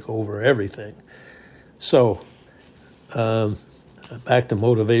time to take over everything. So back to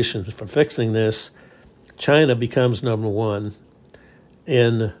motivations for fixing this. China becomes number one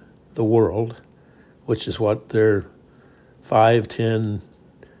in the world, which is what their 5, 10,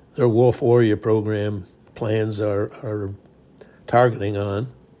 their Wolf Warrior program plans are targeting on,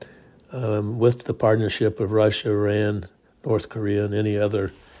 with the partnership of Russia, Iran, North Korea, and any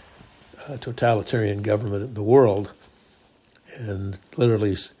other totalitarian government in the world. And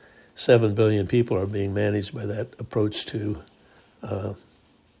literally 7 billion people are being managed by that approach to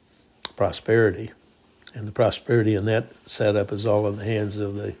prosperity. And the prosperity in that setup is all in the hands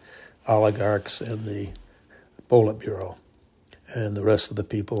of the oligarchs and the Politburo. And the rest of the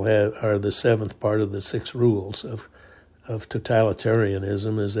people are the seventh part of the 6 rules of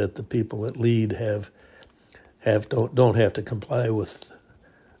totalitarianism, is that the people that lead don't have to comply with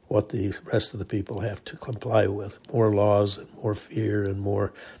what the rest of the people have to comply with. More laws and more fear and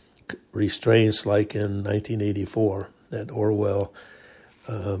more restraints, like in 1984 that Orwell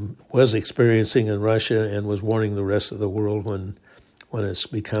was experiencing in Russia and was warning the rest of the world when it's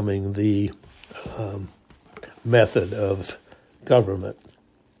becoming the method of government.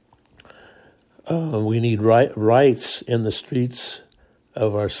 We need rights in the streets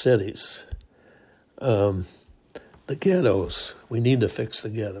of our cities. The ghettos, we need to fix the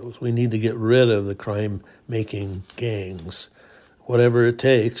ghettos. We need to get rid of the crime-making gangs. Whatever it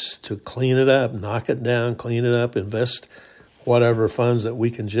takes to clean it up, knock it down, clean it up, invest whatever funds that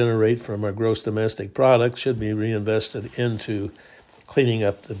we can generate from our gross domestic product should be reinvested into cleaning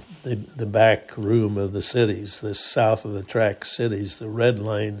up the back room of the cities, the south of the track cities, the red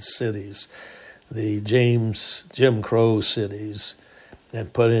line cities, the Jim Crow cities,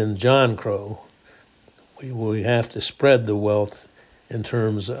 and put in John Crow. We have to spread the wealth in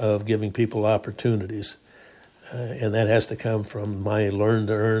terms of giving people opportunities. And that has to come from my learn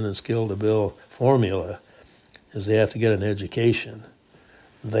to earn and skill to build formula, is they have to get an education.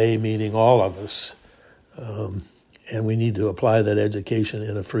 They meaning all of us. And we need to apply that education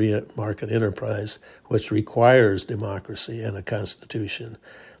in a free market enterprise, which requires democracy and a constitution.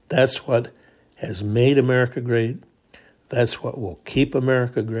 That's what has made America great. That's what will keep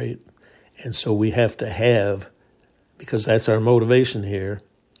America great. And so we have to have, because that's our motivation here,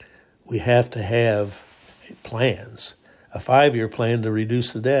 we have to have plans, a 5-year plan to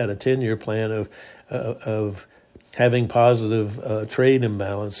reduce the debt, a 10-year plan of having positive trade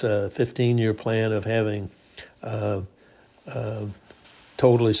imbalance, a 15-year plan of having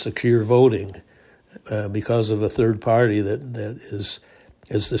totally secure voting because of a third party that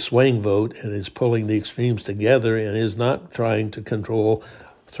is the swing vote and is pulling the extremes together and is not trying to control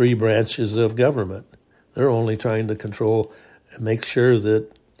 3 branches of government. They're only trying to control and make sure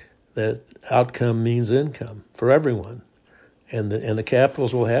that outcome means income for everyone. And the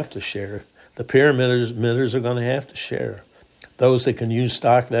capitals will have to share. The pyramiders are going to have to share. Those that can use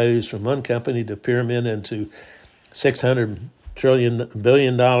stock values from one company to pyramid into $600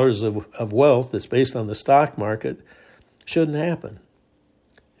 billion of wealth that's based on the stock market shouldn't happen.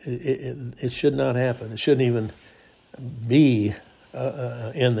 It should not happen. It shouldn't even be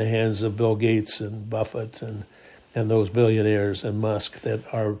in the hands of Bill Gates and Buffett and those billionaires and Musk that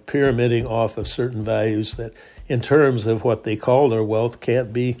are pyramiding off of certain values that, in terms of what they call their wealth,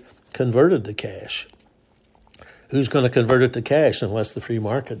 can't be converted to cash. Who's going to convert it to cash unless the free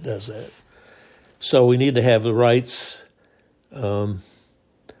market does that? So we need to have the rights in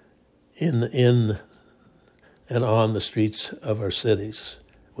and on the streets of our cities.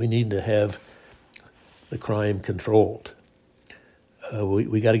 We need to have the crime controlled.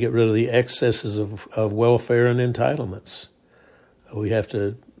 We got to get rid of the excesses of welfare and entitlements. We have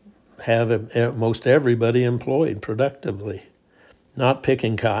to have most everybody employed productively, not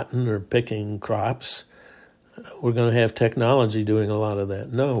picking cotton or picking crops. We're going to have technology doing a lot of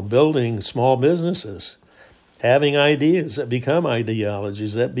that. No, building small businesses, having ideas that become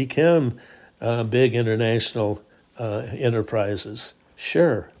ideologies, that become big international enterprises.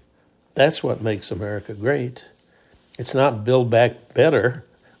 Sure, that's what makes America great. It's not build back better.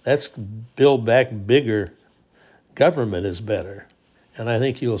 That's build back bigger. Government is better. And I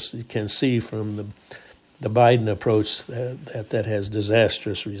think can see from the Biden approach that has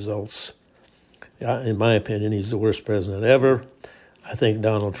disastrous results. In my opinion, he's the worst president ever. I think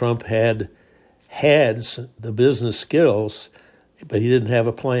Donald Trump had the business skills, but he didn't have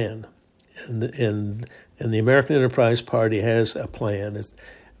a plan. And the American Enterprise Party has a plan.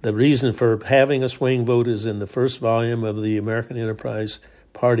 The reason for having a swing vote is in the first volume of the American Enterprise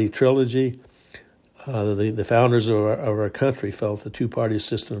Party trilogy. The founders of our country felt the two-party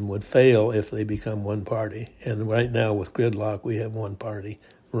system would fail if they become one party. And right now with gridlock, we have one party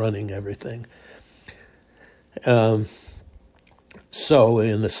running everything. So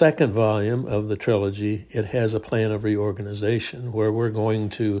in the second volume of the trilogy, it has a plan of reorganization where we're going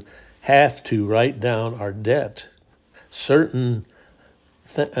to have to write down our debt. Certain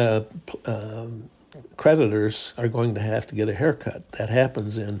creditors are going to have to get a haircut. That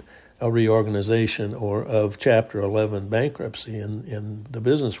happens in a reorganization or of Chapter 11 bankruptcy in the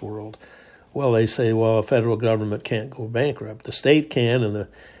business world. Well, they say, well, a federal government can't go bankrupt. The state can and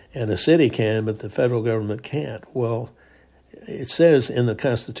the city can, but the federal government can't. Well, it says in the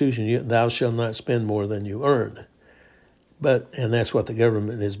Constitution, thou shalt not spend more than you earn. And that's what the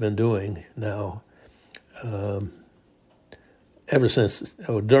government has been doing now, ever since,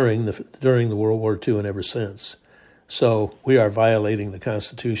 during the World War II and ever since. So we are violating the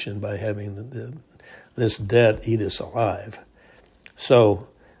Constitution by having this debt eat us alive. So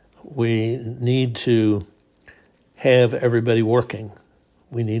we need to have everybody working.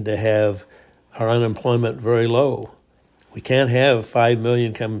 We need to have our unemployment very low. We can't have 5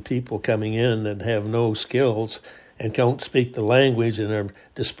 million people coming in that have no skills and don't speak the language and are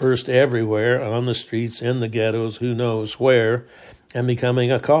dispersed everywhere on the streets, in the ghettos, who knows where, and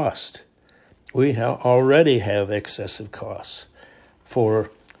becoming a cost. We already have excessive costs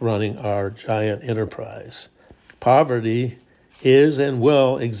for running our giant enterprise. Poverty is and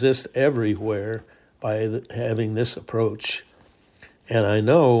will exist everywhere by having this approach. And I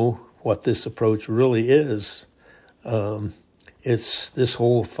know what this approach really is. It's this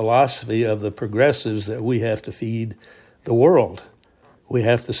whole philosophy of the progressives that we have to feed the world. We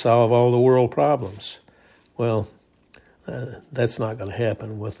have to solve all the world problems. Well, that's not going to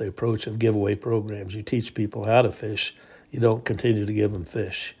happen with the approach of giveaway programs. You teach people how to fish. You don't continue to give them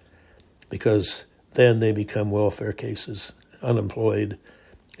fish because then they become welfare cases, unemployed,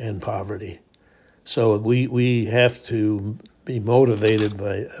 and poverty. So we have to be motivated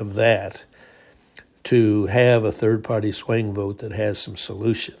of that to have a third-party swing vote that has some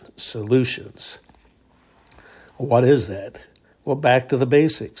solutions. What is that? Well, back to the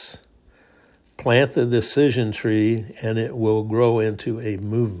basics. Plant the decision tree, and it will grow into a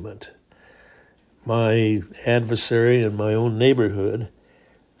movement. My adversary in my own neighborhood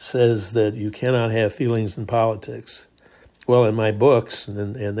says that you cannot have feelings in politics. Well, in my books,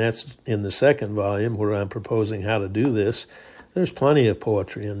 and that's in the second volume where I'm proposing how to do this, there's plenty of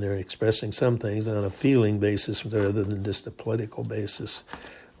poetry in there expressing some things on a feeling basis rather than just a political basis,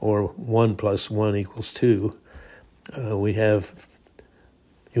 or 1 + 1 = 2. We have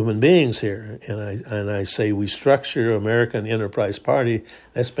human beings here, and I say we structure American Enterprise Party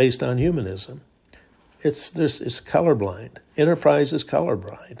that's based on humanism. It's colorblind. Enterprise is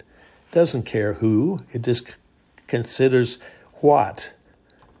colorblind. It doesn't care who. It just considers what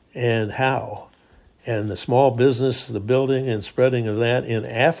and how. And the small business, the building and spreading of that in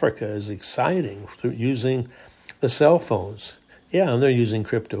Africa is exciting through using the cell phones. Yeah, and they're using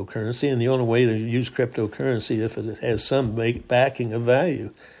cryptocurrency, and the only way to use cryptocurrency if it has some backing of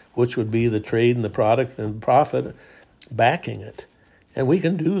value, which would be the trade and the product and profit backing it. And we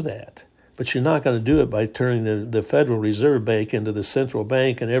can do that. But you're not going to do it by turning the Federal Reserve Bank into the central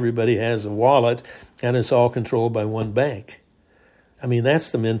bank and everybody has a wallet and it's all controlled by one bank. I mean, that's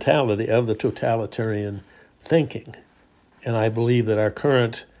the mentality of the totalitarian thinking. And I believe that our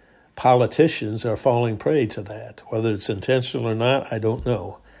current politicians are falling prey to that. Whether it's intentional or not, I don't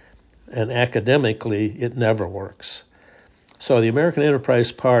know. And academically, it never works. So the American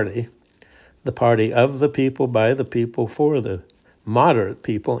Enterprise Party, the party of the people, by the people, for the moderate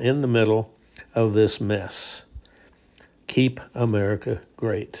people in the middle of this mess. Keep America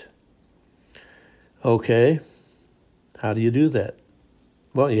great. Okay, how do you do that?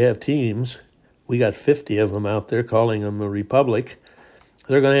 Well, you have teams. We got 50 of them out there calling them a republic.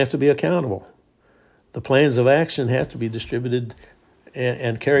 They're going to have to be accountable. The plans of action have to be distributed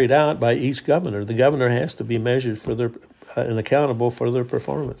and carried out by each governor. The governor has to be measured for and accountable for their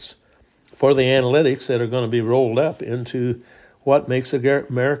performance, for the analytics that are going to be rolled up into what makes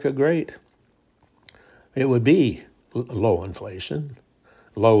America great. It would be low inflation,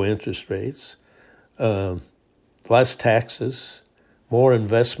 low interest rates, less taxes, more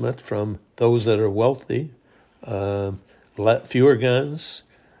investment from those that are wealthy, fewer guns,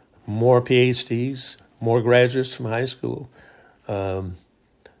 more PhDs, more graduates from high school, Get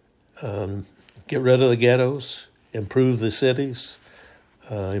rid of the ghettos, improve the cities,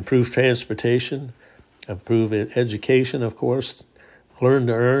 improve transportation, improve education, of course, learn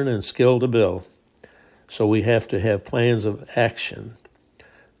to earn, and skill to build. So we have to have plans of action,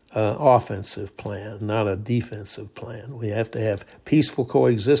 offensive plan, not a defensive plan. We have to have peaceful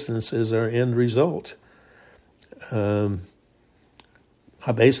coexistence as our end result,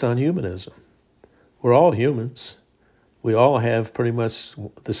 based on humanism. We're all humans. We all have pretty much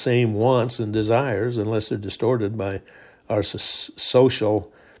the same wants and desires, unless they're distorted by our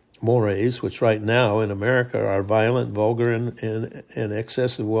social mores, which right now in America are violent, vulgar, and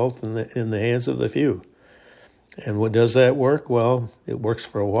excessive wealth in the hands of the few. And what does that work? Well, it works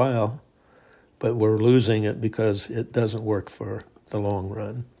for a while, but we're losing it because it doesn't work for the long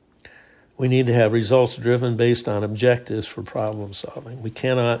run. We need to have results driven based on objectives for problem solving. We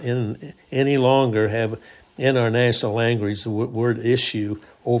cannot any longer have in our national language the word issue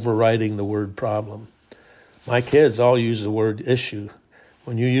overriding the word problem. My kids all use the word issue.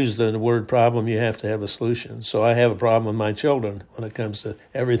 When you use the word problem, you have to have a solution. So I have a problem with my children when it comes to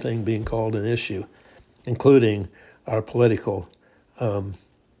everything being called an issue, including our political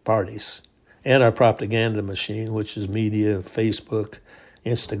parties and our propaganda machine, which is media, Facebook,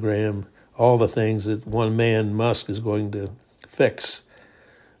 Instagram, all the things that one man, Musk, is going to fix.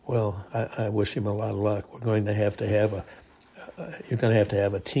 Well, I wish him a lot of luck. We're going to have you're going to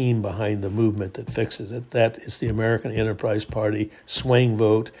have a team behind the movement that fixes it. That is the American Enterprise Party swing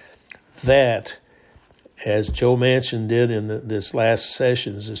vote. That, as Joe Manchin did in this last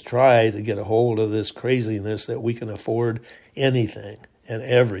sessions, is try to get a hold of this craziness that we can afford anything and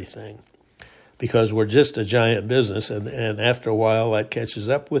everything, because we're just a giant business, and after a while that catches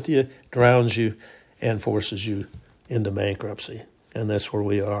up with you, drowns you, and forces you into bankruptcy. And that's where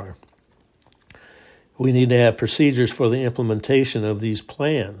we are. We need to have procedures for the implementation of these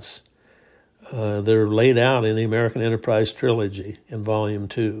plans. They're laid out in the American Enterprise Trilogy in Volume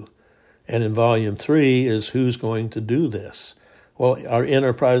 2. And in Volume 3 is who's going to do this. Well, our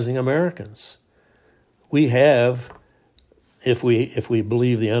enterprising Americans. We have, if we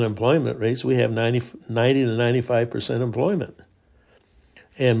believe the unemployment rates, we have 90 to 95% employment.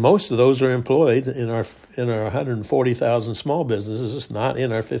 And most of those are employed in our 140,000 small businesses, not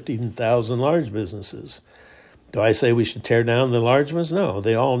in our 15,000 large businesses. Do I say we should tear down the large ones? No,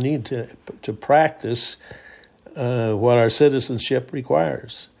 they all need to practice what our citizenship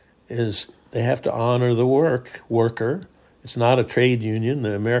requires. Is they have to honor the worker. It's not a trade union.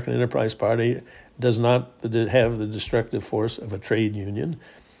 The American Enterprise Party does not have the destructive force of a trade union.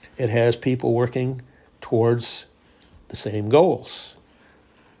 It has people working towards the same goals.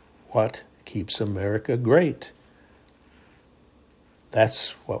 What keeps America great? That's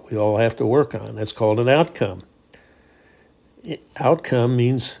what we all have to work on. That's called an outcome. Outcome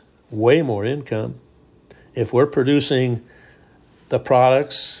means way more income. If we're producing the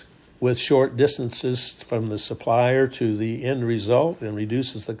products with short distances from the supplier to the end result and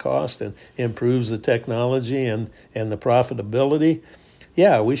reduces the cost and improves the technology and the profitability,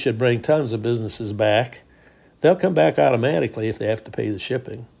 yeah, we should bring tons of businesses back. They'll come back automatically if they have to pay the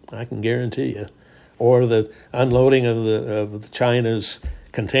shipping. I can guarantee you. Or the unloading of China's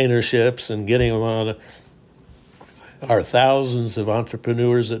container ships and getting them on our thousands of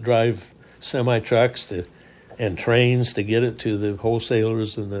entrepreneurs that drive semi-trucks and trains to get it to the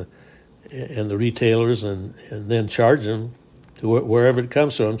wholesalers and the retailers and then charge them to wherever it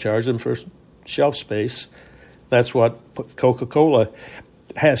comes from, charge them for shelf space. That's what Coca-Cola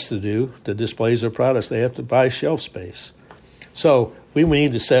has to do to display their products. They have to buy shelf space. So we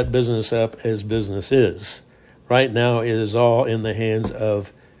need to set business up as business is. Right now it is all in the hands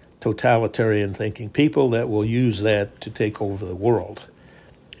of totalitarian thinking people that will use that to take over the world.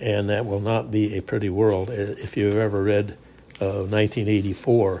 And that will not be a pretty world. If you've ever read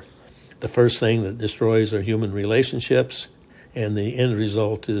 1984, the first thing that destroys are human relationships, and the end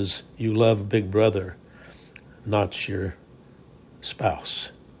result is you love Big Brother, not your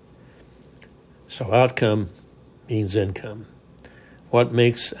spouse. So outcome means income. What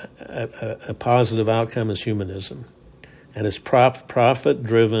makes a positive outcome is humanism, and it's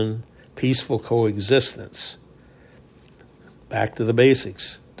profit-driven, peaceful coexistence. Back to the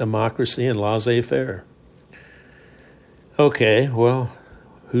basics, democracy and laissez-faire. Okay, well,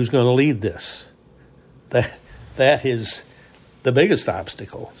 who's going to lead this? That is the biggest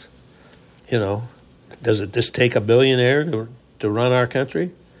obstacle. You know, does it just take a billionaire to run our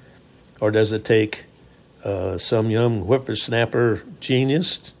country? Or does it take some young whippersnapper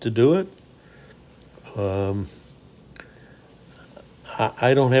genius to do it?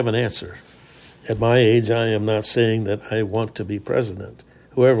 I don't have an answer. At my age, I am not saying that I want to be president.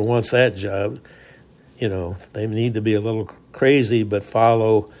 Whoever wants that job, they need to be a little crazy but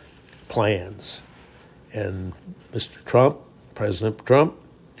follow plans. And President Trump,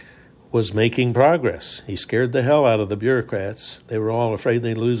 was making progress. He scared the hell out of the bureaucrats. They were all afraid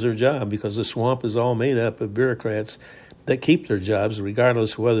they'd lose their job because the swamp is all made up of bureaucrats that keep their jobs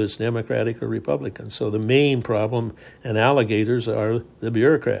regardless of whether it's Democratic or Republican. So the main problem and alligators are the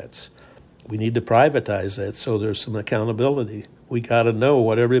bureaucrats. We need to privatize that so there's some accountability. We got to know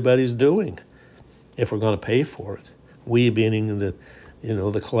what everybody's doing if we're going to pay for it. We being the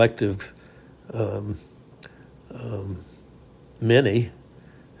collective many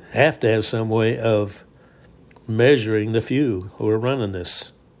have to have some way of measuring the few who are running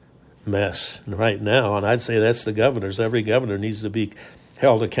this mess right now. And I'd say that's the governors. Every governor needs to be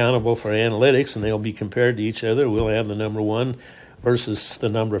held accountable for analytics, and they'll be compared to each other. We'll have the number 1 versus the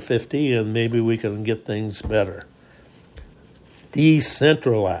number 50, and maybe we can get things better.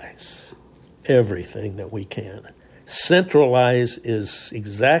 Decentralize everything that we can. Centralize is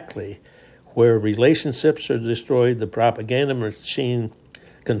exactly where relationships are destroyed. The propaganda machine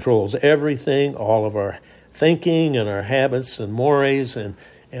controls everything, all of our thinking and our habits and mores, and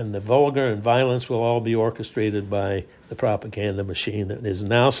the vulgar and violence will all be orchestrated by the propaganda machine that is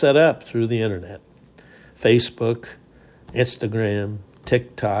now set up through the internet. Facebook, Instagram,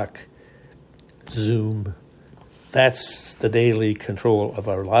 TikTok, Zoom. That's the daily control of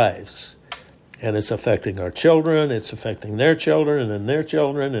our lives. And it's affecting our children, it's affecting their children, and their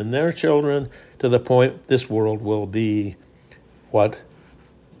children, and their children, to the point this world will be what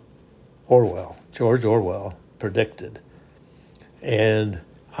George Orwell, predicted. And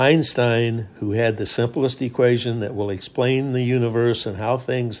Einstein, who had the simplest equation that will explain the universe and how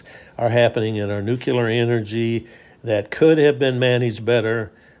things are happening in our nuclear energy that could have been managed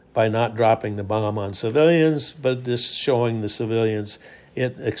better by not dropping the bomb on civilians, but just showing the civilians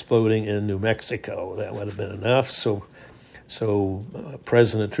it exploding in New Mexico. That would have been enough. So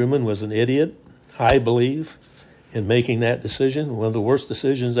President Truman was an idiot, I believe, in making that decision. One of the worst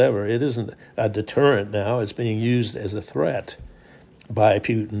decisions ever. It isn't a deterrent now. It's being used as a threat by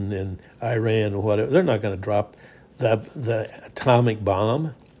Putin and Iran or whatever. They're not going to drop the atomic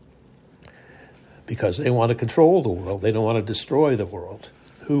bomb because they want to control the world. They don't want to destroy the world.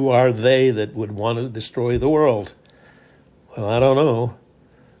 Who are they that would want to destroy the world? Well, I don't know.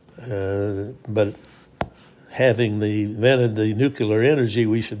 But having invented the nuclear energy,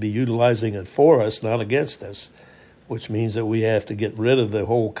 we should be utilizing it for us, not against us, which means that we have to get rid of the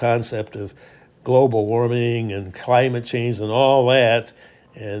whole concept of global warming and climate change and all that,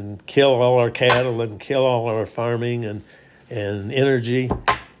 and kill all our cattle and kill all our farming and energy.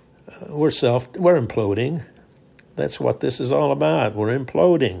 We're imploding. That's what this is all about. We're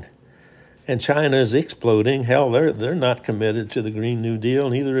imploding. And China is exploding. Hell, they're not committed to the Green New Deal,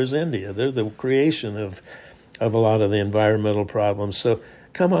 neither is India. They're the creation of a lot of the environmental problems. So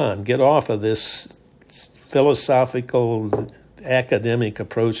come on, get off of this philosophical, academic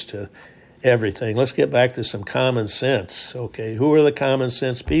approach to everything. Let's get back to some common sense. Okay, who are the common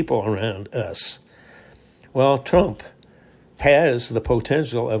sense people around us? Well, Trump has the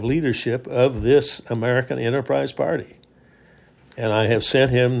potential of leadership of this American Enterprise Party. And I have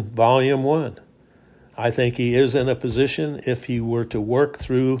sent him Volume 1. I think he is in a position, if he were to work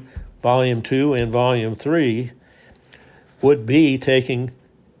through Volume 2 and Volume 3, would be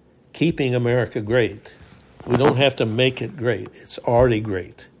keeping America great. We don't have to make it great. It's already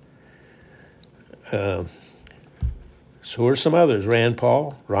great. So are some others. Rand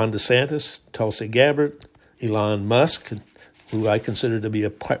Paul, Ron DeSantis, Tulsi Gabbard, Elon Musk, who I consider to be a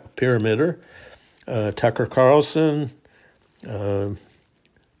pyramider, Tucker Carlson,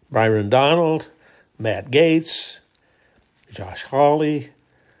 Byron Donald, Matt Gaetz, Josh Hawley,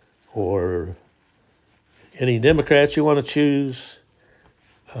 or any Democrats you want to choose.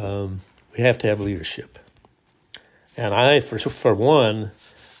 We have to have leadership. And I, for one,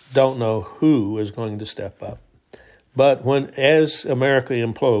 don't know who is going to step up. But as America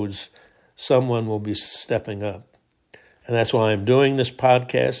implodes, someone will be stepping up. And that's why I'm doing this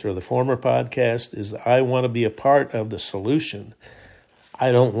podcast, or the former podcast, is I want to be a part of the solution.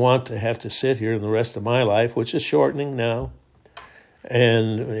 I don't want to have to sit here the rest of my life, which is shortening now.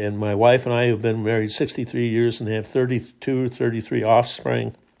 And my wife and I have been married 63 years and have 32 or 33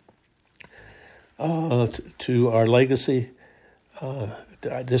 offspring to our legacy.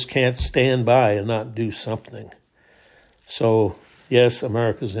 I just can't stand by and not do something. So, yes,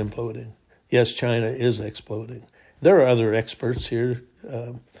 America's imploding. Yes, China is exploding. There are other experts here.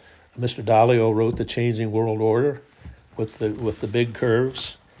 Mr. Dalio wrote The Changing World Order with the big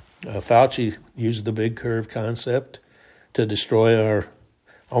curves. Fauci used the big curve concept to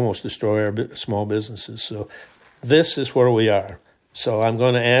almost destroy our small businesses. So this is where we are. So I'm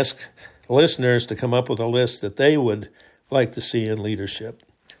going to ask listeners to come up with a list that they would like to see in leadership.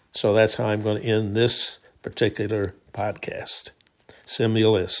 So that's how I'm going to end this particular podcast. Send me a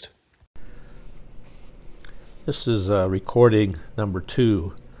list. This is recording number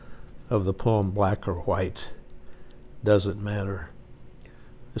 2 of the poem Black or White, Doesn't Matter.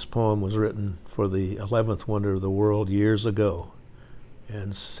 This poem was written for the 11th wonder of the world years ago and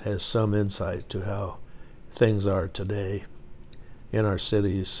has some insight to how things are today in our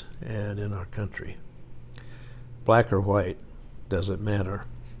cities and in our country. Black or white, doesn't matter.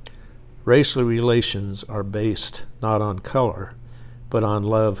 Racial relations are based not on color, but on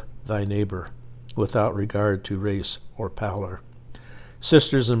love thy neighbor, without regard to race or pallor.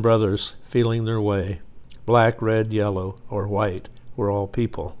 Sisters and brothers feeling their way, black, red, yellow, or white, we're all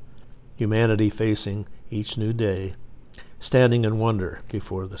people. Humanity facing each new day, standing in wonder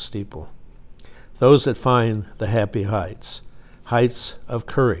before the steeple. Those that find the happy heights, heights of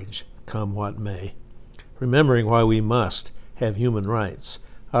courage, come what may, remembering why we must have human rights,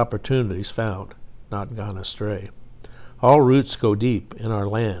 opportunities found, not gone astray. All roots go deep in our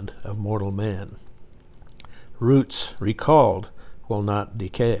land of mortal man. Roots recalled will not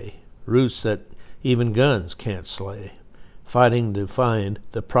decay, roots that even guns can't slay, fighting to find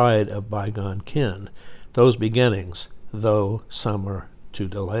the pride of bygone kin, those beginnings, though some are to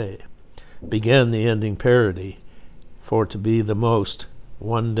delay. Begin the ending parody, for to be the most,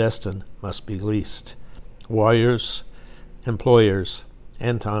 one destined must be least. Warriors, employers,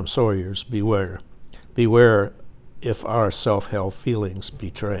 and Tom Sawyers, beware. Beware if our self-held feelings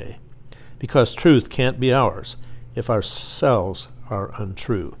betray, because truth can't be ours if ourselves are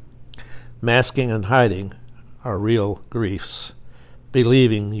untrue. Masking and hiding our real griefs,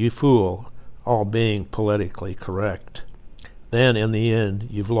 believing you fool, all being politically correct. Then in the end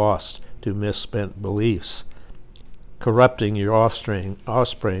you've lost to misspent beliefs, corrupting your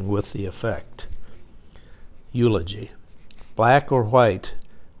offspring with the effect. Eulogy. Black or white,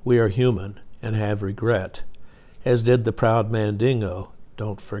 we are human and have regret, as did the proud Mandingo,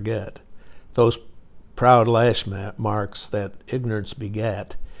 don't forget. Those proud lash marks that ignorance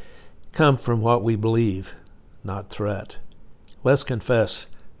begat come from what we believe, not threat. Let's confess,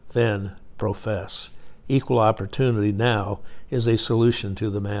 then profess. Equal opportunity now is a solution to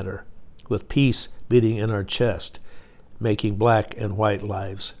the matter, with peace beating in our chest, making black and white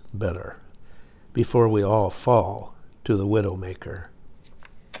lives better, before we all fall to the Widowmaker.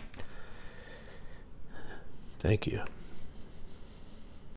 Thank you.